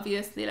dead, so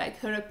obviously like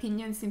her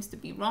opinion seems to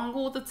be wrong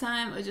all the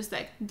time, or just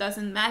like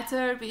doesn't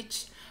matter,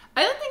 which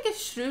I don't think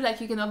it's true.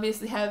 Like, you can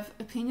obviously have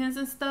opinions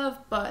and stuff,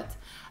 but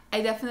I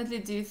definitely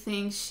do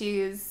think she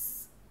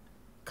is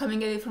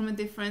coming at it from a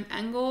different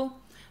angle.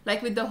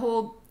 Like with the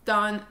whole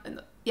Dawn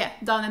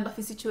and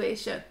Buffy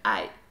situation,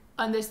 I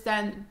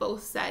understand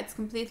both sides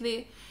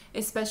completely,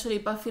 especially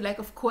Buffy. Like,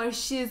 of course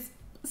she's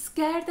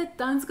scared that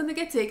Dawn's gonna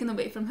get taken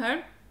away from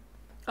her.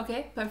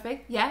 Okay,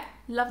 perfect. Yeah,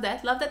 love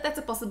that. Love that. That's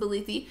a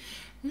possibility.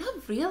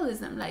 Love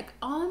realism. Like,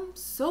 I'm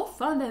so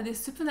fun that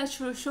this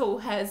supernatural show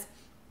has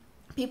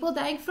people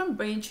dying from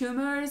brain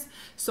tumors,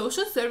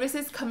 social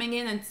services coming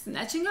in and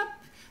snatching up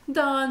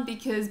Dawn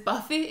because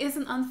Buffy is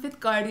an unfit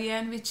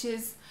guardian, which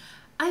is,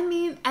 I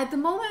mean, at the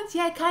moment,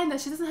 yeah, kinda.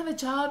 She doesn't have a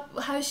job.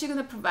 How is she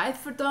gonna provide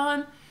for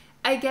Dawn?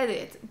 I get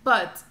it,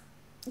 but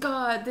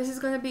God, this is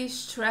gonna be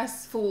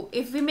stressful.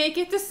 If we make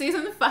it to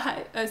season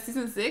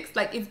 6,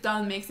 like if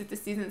Dawn makes it to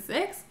season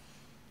 6,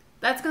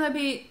 that's gonna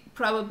be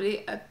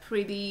probably a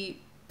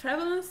pretty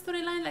prevalent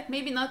storyline, like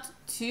maybe not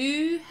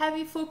too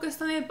heavy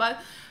focused on it,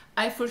 but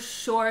I for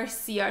sure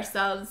see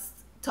ourselves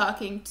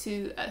talking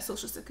to a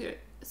social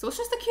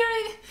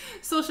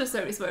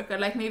service worker.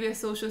 Like maybe a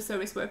social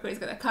service worker is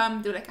gonna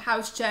come do like a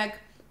house check.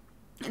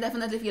 I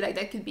definitely feel like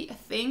that could be a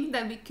thing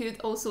that we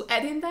could also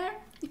add in there,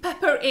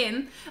 pepper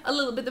in a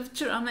little bit of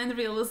drama and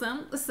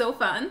realism. So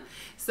fun.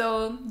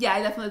 So yeah,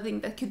 I definitely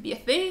think that could be a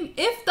thing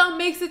if Dawn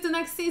makes it to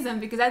next season,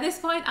 because at this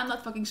point I'm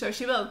not fucking sure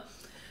she will.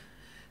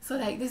 So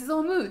like, this is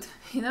all mood,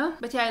 you know?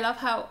 But yeah, I love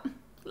how,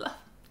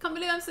 can't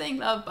believe I'm saying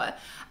love, but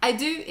I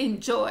do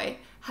enjoy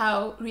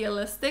how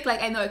realistic,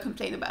 like I know I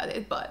complain about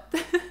it, but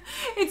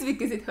it's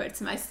because it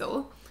hurts my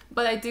soul.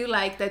 But I do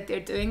like that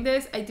they're doing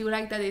this. I do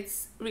like that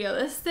it's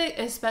realistic,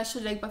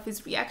 especially like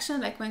Buffy's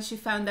reaction, like when she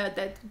found out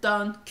that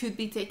Dawn could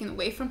be taken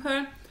away from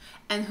her,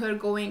 and her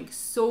going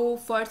so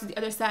far to the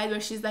other side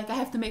where she's like, I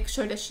have to make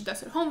sure that she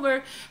does her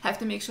homework, I have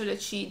to make sure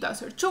that she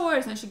does her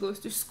chores and she goes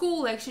to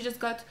school. Like she just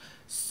got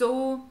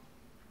so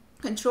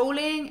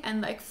controlling and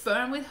like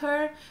firm with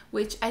her,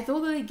 which I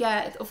totally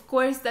get. Of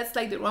course, that's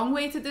like the wrong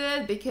way to do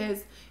it,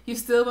 because you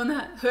still want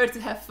her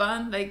to have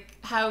fun, like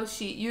how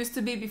she used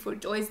to be before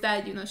Joyce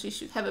died. You know, she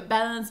should have a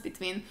balance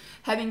between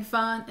having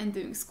fun and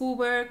doing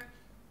schoolwork.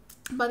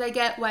 But I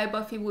get why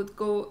Buffy would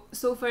go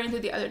so far into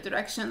the other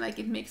direction. Like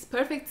it makes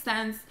perfect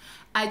sense.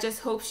 I just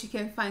hope she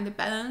can find a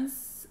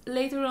balance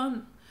later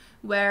on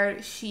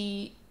where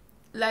she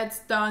lets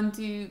Dawn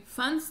do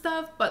fun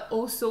stuff, but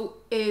also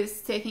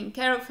is taking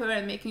care of her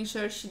and making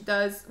sure she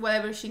does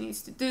whatever she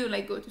needs to do,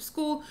 like go to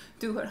school,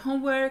 do her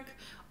homework,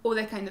 all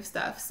that kind of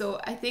stuff.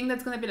 So I think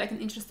that's gonna be like an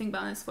interesting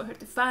balance for her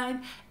to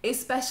find,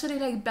 especially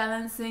like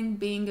balancing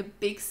being a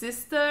big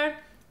sister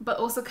but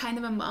also kind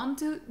of a mom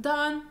to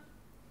Dawn.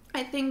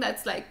 I think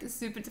that's like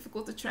super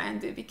difficult to try and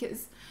do,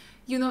 because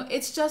you know,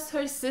 it's just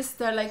her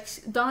sister. Like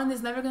Dawn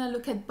is never gonna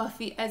look at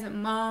Buffy as a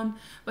mom,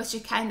 but she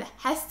kind of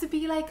has to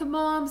be like a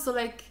mom. So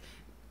like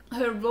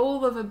her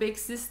role of a big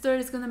sister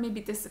is gonna maybe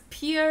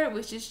disappear,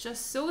 which is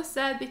just so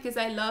sad, because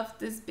I love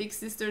this big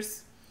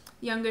sister's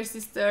younger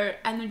sister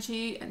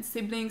energy and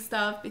sibling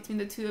stuff between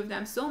the two of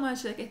them so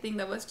much. Like I think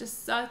that was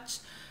just such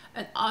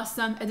an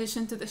awesome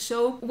addition to the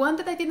show, one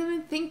that I didn't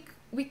even think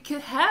we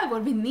could have or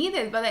we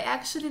needed. But I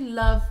actually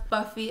love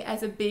Buffy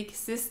as a big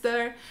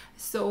sister.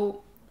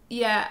 So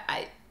yeah,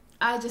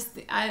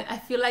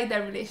 I feel like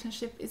that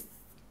relationship is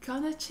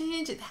gonna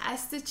change. It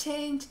has to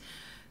change,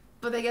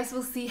 but I guess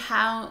we'll see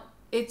how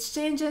it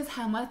changes,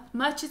 how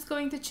much it's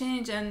going to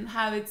change, and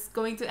how it's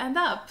going to end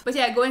up. But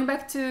yeah, going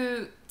back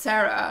to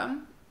Sarah,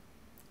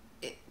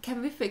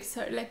 can we fix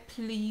her? Like,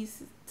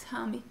 please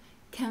tell me,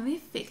 can we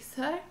fix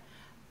her?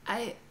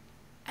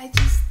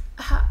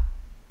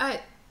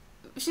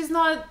 She's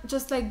not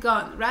just like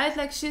gone, right?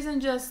 Like she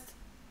isn't just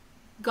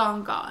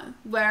gone,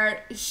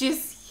 where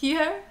she's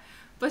here,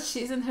 but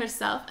she isn't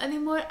herself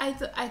anymore. I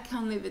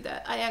can't live with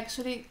that. I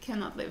actually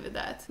cannot live with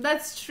that.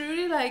 That's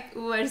truly like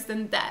worse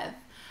than death.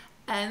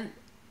 And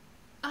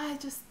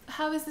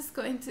how is this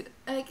going to,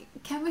 like,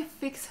 can we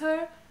fix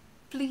her?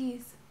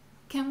 Please,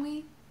 can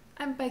we?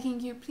 I'm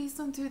begging you, please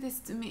don't do this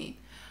to me.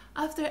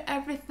 After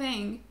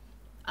everything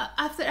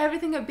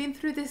I've been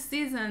through this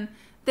season,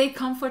 they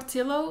come for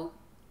Tillo?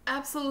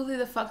 Absolutely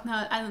the fuck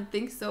not. I don't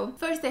think so.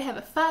 First they have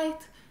a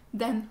fight,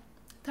 then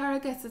Tara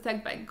gets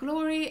attacked by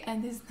Glory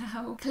and is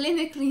now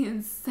clinically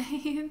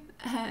insane,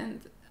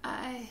 and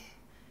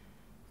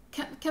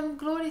Can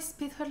Glory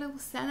spit her little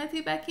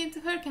sanity back into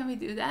her? Can we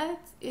do that?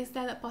 Is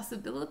that a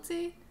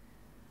possibility?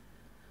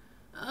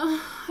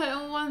 I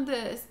don't want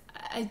this.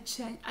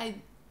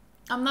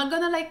 I'm not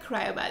gonna like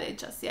cry about it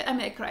just yet. I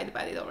mean, I cried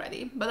about it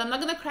already, but I'm not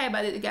gonna cry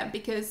about it again,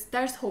 because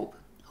there's hope.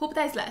 Hope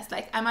dies last.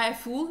 Like, am I a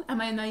fool? Am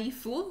I a naive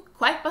fool?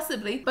 Quite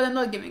possibly, but I'm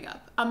not giving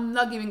up. I'm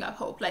not giving up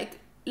hope. Like,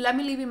 let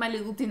me live in my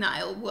little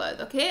denial world,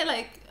 okay?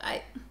 Like,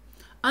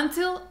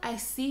 until I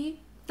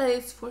see that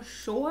it's for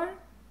sure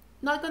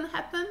not gonna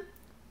happen,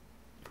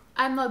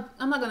 I'm not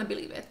gonna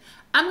believe it.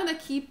 I'm gonna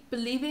keep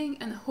believing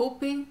and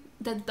hoping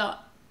that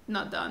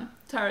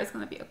Tara is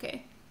gonna be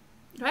okay,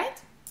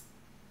 right?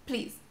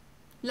 Please,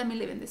 let me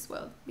live in this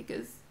world,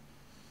 because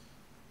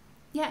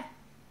yeah,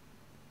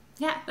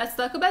 let's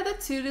talk about the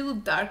two little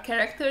dark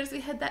characters we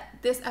had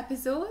this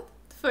episode.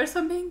 The first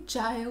one being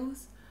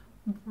Giles.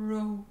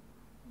 Bro,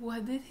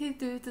 what did he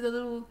do to the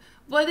little,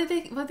 what did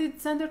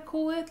Xander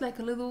call it? Like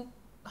a little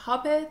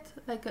hobbit,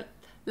 like a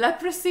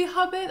leprosy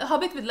hobbit, a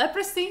hobbit with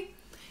leprosy.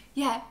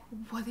 Yeah,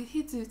 what did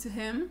he do to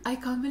him? I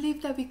can't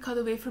believe that we cut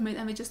away from it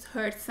and we just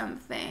heard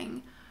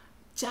something.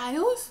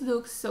 Giles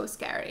looks so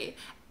scary,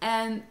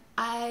 and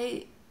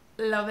I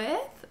love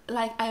it.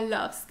 Like, I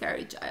love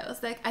scary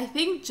Giles. Like, I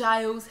think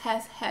Giles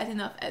has had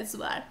enough as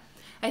well.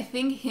 I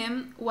think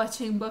him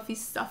watching Buffy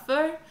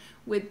suffer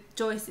with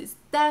Joyce's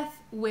death,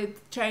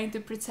 with trying to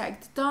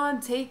protect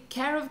Dawn, take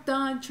care of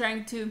Dawn,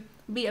 trying to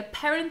be a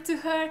parent to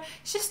her.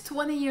 She's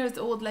 20 years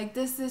old. Like,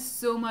 this is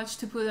so much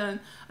to put on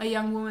a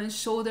young woman's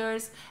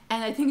shoulders,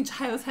 and I think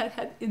Giles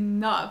had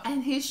enough,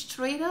 and he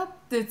straight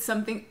up did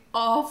something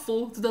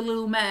awful to the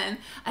little man.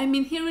 I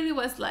mean, he really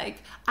was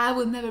like, I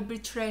will never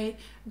betray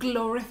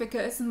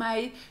Glorificus,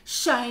 my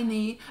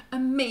shiny,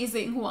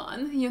 amazing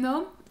one, you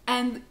know?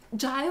 And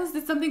Giles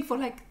did something for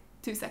like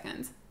 2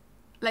 seconds.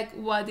 Like,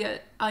 while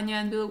Anya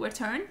and Bill were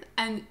turned,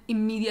 and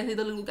immediately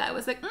the little guy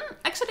was like,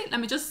 actually, let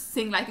me just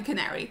sing like a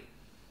canary.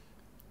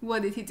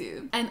 What did he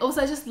do? And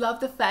also, I just love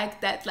the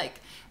fact that, like,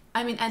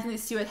 I mean, Anthony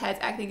Stewart Head's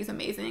acting is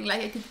amazing.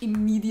 Like, I could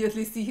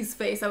immediately see his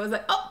face. I was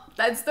like, oh,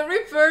 that's the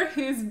Ripper.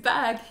 He's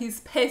back. He's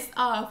pissed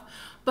off.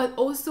 But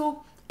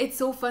also, it's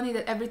so funny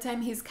that every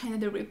time he's kind of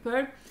the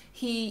Ripper,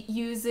 he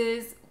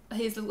uses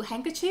his little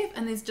handkerchief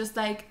and is just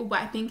like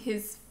wiping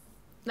his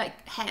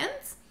like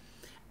hands.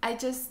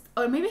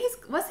 Or maybe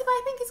was he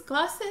wiping his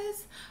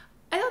glasses?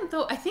 I don't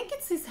know. I think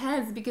it's his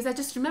hands, because I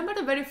just remember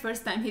the very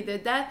first time he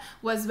did that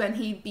was when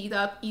he beat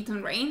up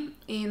Ethan Rayne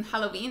in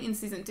Halloween in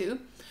season 2.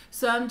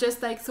 So I'm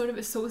just like sort of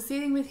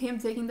associating with him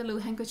taking the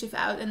little handkerchief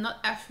out and not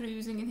actually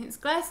using it in his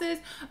glasses,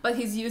 but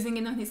he's using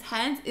it on his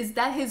hands. Is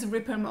that his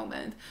Ripper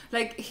moment?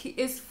 Like, he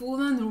is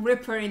full on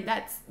Ripper in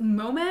that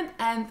moment,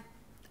 and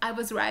I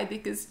was right,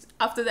 because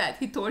after that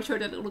he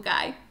tortured the little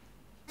guy.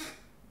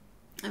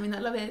 I mean, I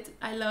love it.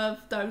 I love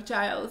Dark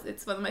Giles.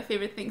 It's one of my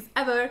favorite things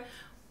ever.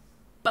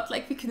 But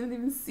like, we couldn't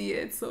even see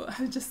it, so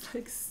I'm just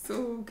like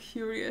so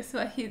curious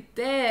what he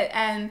did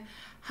and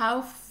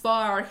how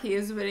far he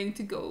is willing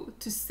to go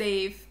to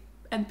save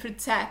and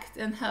protect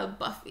and help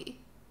Buffy.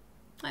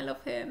 I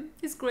love him.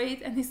 He's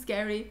great and he's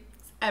scary.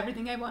 It's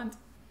everything I want.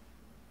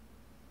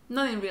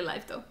 Not in real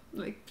life though.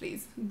 Like,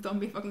 please don't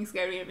be fucking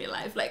scary in real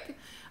life. Like,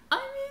 I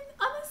mean,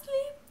 honestly,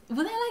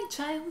 would I like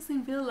Giles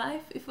in real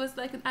life if it was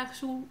like an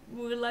actual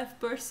real life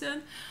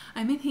person?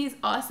 I mean, he's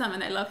awesome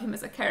and I love him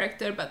as a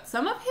character, but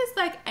some of his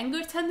like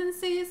anger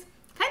tendencies,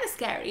 kind of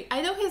scary.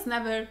 I know he's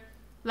never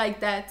like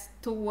that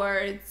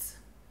towards...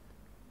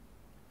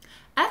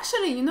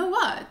 Actually, you know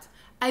what?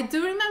 I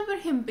do remember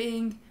him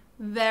being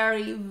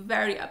very,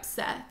 very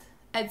upset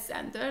at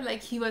Xander.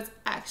 Like, he was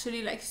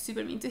actually like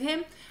super mean to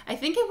him. I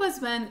think it was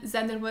when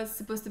Xander was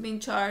supposed to be in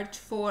charge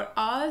for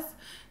Oz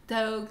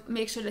to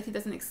make sure that he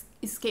doesn't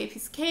escape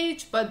his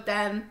cage, but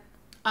then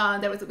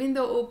there was a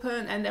window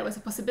open and there was a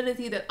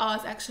possibility that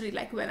Oz actually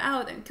like went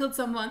out and killed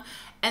someone,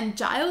 and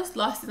Giles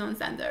lost it on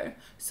Xander.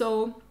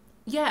 So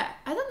yeah,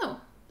 I don't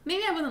know,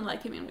 maybe I wouldn't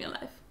like him in real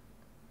life.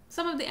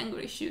 Some of the anger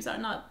issues are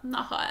not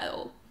hot at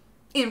all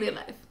in real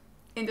life.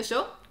 In the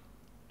show,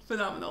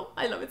 phenomenal.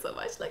 I love it so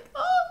much. Like,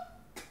 oh,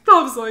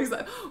 I'm so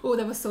excited. Oh,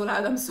 that was so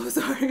loud. I'm so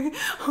sorry.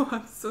 Oh,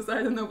 I'm so sorry.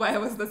 I don't know why I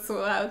was that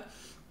so loud.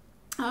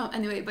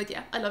 Anyway, but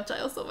yeah, I love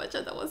Giles so much,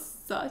 and that was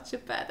such a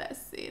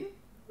badass scene.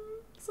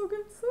 So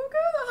good, so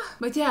good.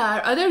 But yeah,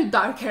 our other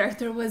dark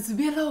character was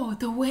Willow.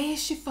 The way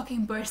she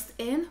fucking burst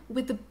in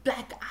with the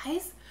black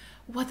eyes.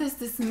 What does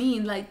this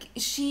mean? Like,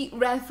 she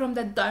read from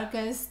the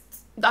darkest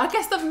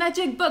of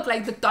magic book,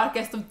 like the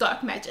darkest of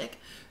dark magic.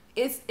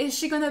 Is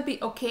she gonna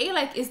be okay?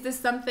 Like, is this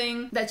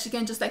something that she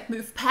can just like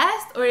move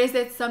past, or is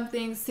it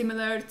something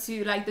similar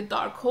to like the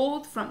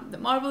Darkhold from the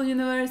Marvel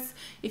universe?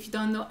 If you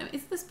don't know, I mean,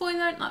 is the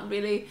spoiler? Not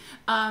really.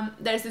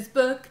 There's this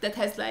book that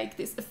has like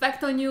this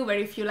effect on you where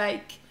if you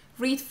like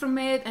read from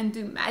it and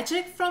do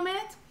magic from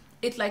it,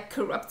 it like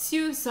corrupts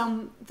you. So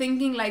I'm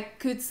thinking like,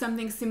 could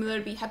something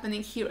similar be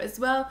happening here as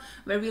well,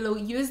 where Willow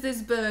used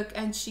this book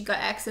and she got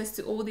access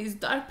to all these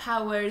dark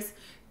powers?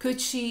 Could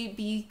she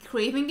be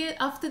craving it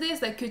after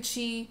this? Like, could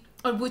she,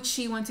 or would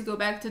she want to go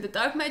back to the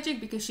dark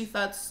magic because she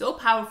felt so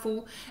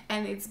powerful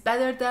and it's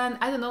better than,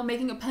 I don't know,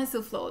 making a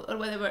pencil float or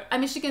whatever? I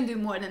mean, she can do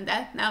more than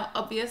that now,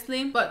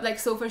 obviously, but like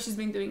so far she's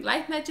been doing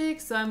light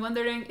magic, so I'm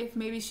wondering if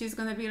maybe she's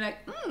gonna be like,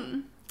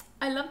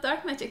 I love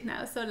dark magic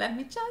now, so let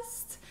me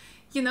just,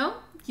 you know,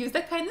 use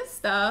that kind of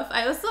stuff.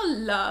 I also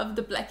love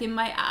the black in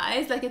my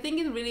eyes. Like, I think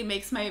it really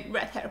makes my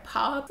red hair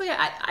pop. So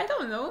yeah, I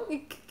don't know,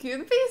 it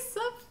could be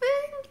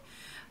something.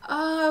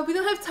 We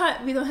don't have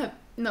time.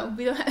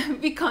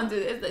 We can't do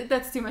this.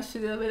 That's too much to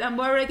deal with. I'm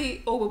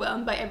already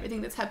overwhelmed by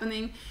everything that's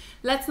happening.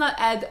 Let's not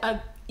add a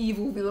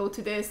evil Willow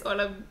to this, or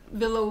a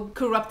Willow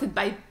corrupted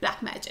by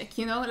black magic,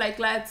 you know? Like,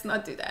 let's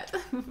not do that.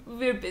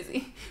 We're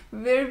busy.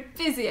 We're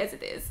busy as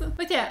it is.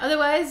 But yeah,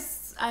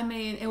 otherwise, I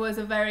mean, it was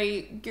a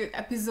very good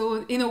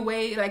episode in a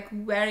way, like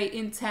very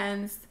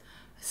intense.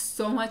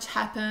 So much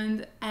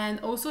happened, and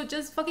also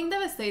just fucking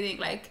devastating.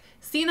 Like,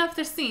 scene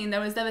after scene, there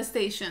was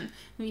devastation.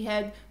 We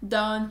had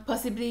Dawn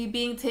possibly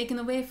being taken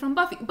away from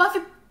Buffy. Buffy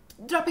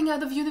dropping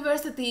out of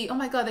university. Oh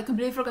my god, I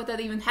completely forgot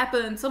that even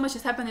happened. So much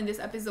has happened in this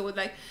episode.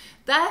 Like,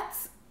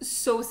 that's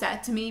so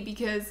sad to me,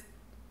 because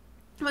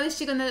what is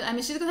she gonna... I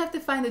mean, she's gonna have to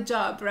find a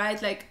job,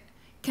 right? Like,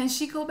 can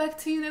she go back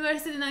to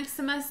university next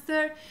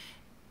semester?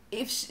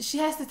 If she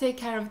has to take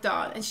care of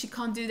Dawn, and she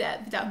can't do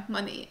that without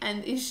money.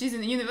 And if she's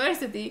in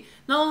university,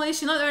 not only is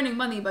she not earning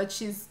money, but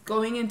she's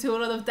going into a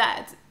lot of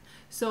debt.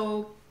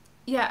 So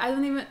yeah, I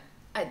don't even...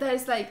 that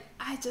is like...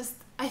 I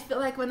feel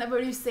like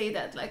whenever you say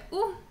that, like,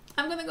 oh,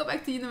 I'm gonna go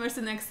back to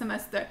university next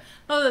semester.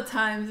 A lot of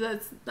times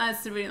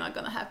that's really not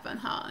gonna happen,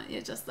 huh?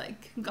 You're just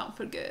like gone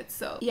for good.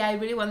 So yeah, I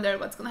really wonder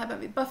what's gonna happen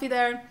with Buffy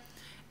there.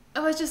 It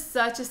was just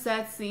such a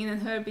sad scene,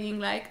 and her being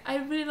like, I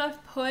really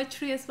loved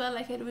poetry as well,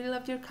 like I really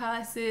loved your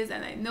classes,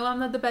 and I know I'm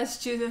not the best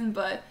student,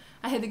 but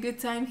I had a good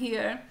time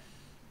here.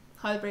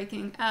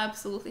 Heartbreaking,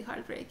 absolutely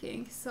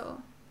heartbreaking.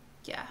 So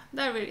yeah,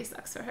 that really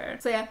sucks for her.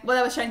 So yeah, what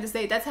I was trying to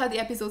say, that's how the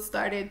episode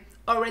started.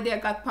 Already a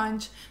gut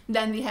punch,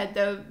 then we had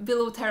the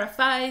Willow Tara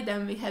fight,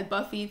 then we had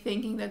Buffy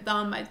thinking that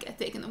Dawn might get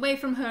taken away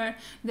from her,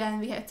 then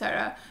we had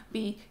Tara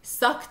be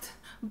sucked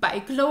by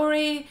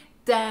Glory,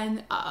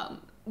 then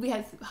we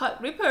had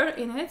Hot Ripper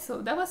in it,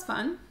 so that was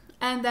fun.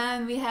 And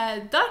then we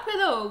had Dark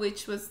Willow,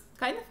 which was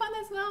kind of fun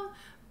as well,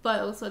 but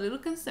also a little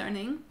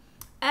concerning.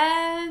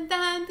 And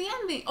then the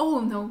ending. Oh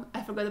no,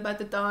 I forgot about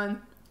the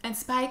Dawn and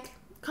Spike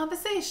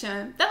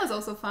conversation. That was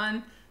also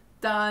fun.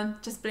 Dawn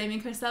just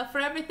blaming herself for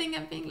everything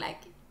and being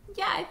like,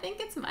 yeah, I think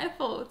it's my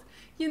fault.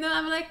 You know,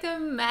 I'm like a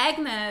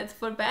magnet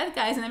for bad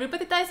guys and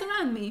everybody dies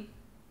around me.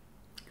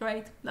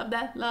 Great, love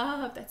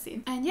that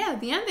scene. And yeah,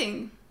 the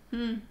ending.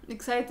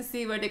 Excited to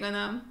see what they're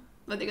gonna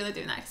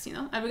do next, you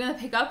know? Are we gonna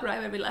pick up right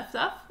where we left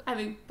off? I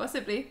mean,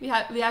 possibly. We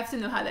have to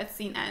know how that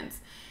scene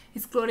ends.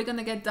 Is Glory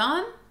gonna get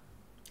done?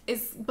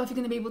 Is Buffy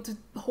gonna be able to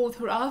hold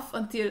her off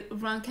until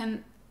Ron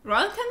can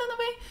run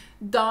away?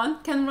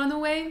 Dawn can run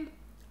away?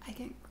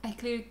 I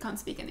clearly can't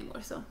speak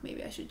anymore, so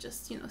maybe I should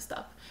just, you know,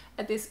 stop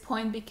at this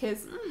point,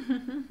 because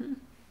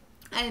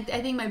I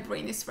think my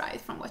brain is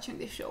fried from watching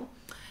this show.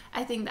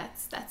 I think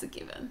that's a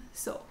given.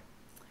 So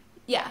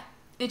yeah,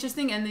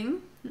 interesting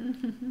ending.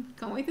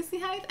 Can't wait to see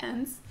how it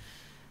ends.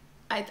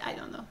 I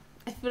don't know.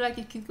 I feel like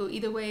it could go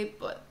either way,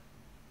 but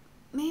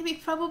maybe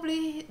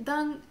probably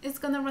Dawn is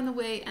gonna run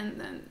away, and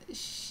then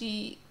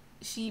she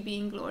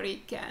being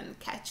Glory can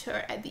catch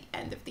her at the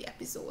end of the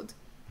episode.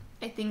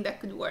 I think that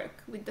could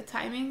work with the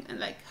timing and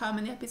like how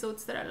many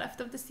episodes there are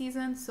left of the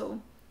season. So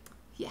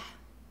yeah,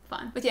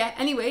 fun. But yeah,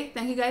 anyway,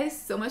 thank you guys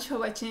so much for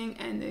watching,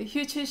 and a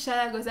huge shout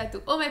out goes out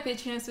to all my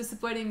Patreons for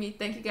supporting me.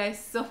 Thank you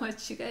guys so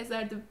much. You guys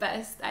are the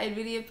best. I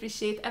really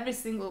appreciate every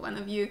single one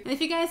of you. And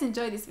if you guys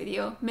enjoyed this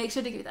video, make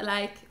sure to give it a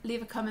like,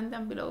 leave a comment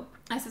down below,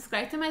 and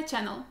subscribe to my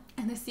channel.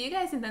 And I'll see you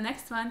guys in the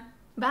next one.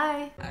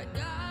 Bye!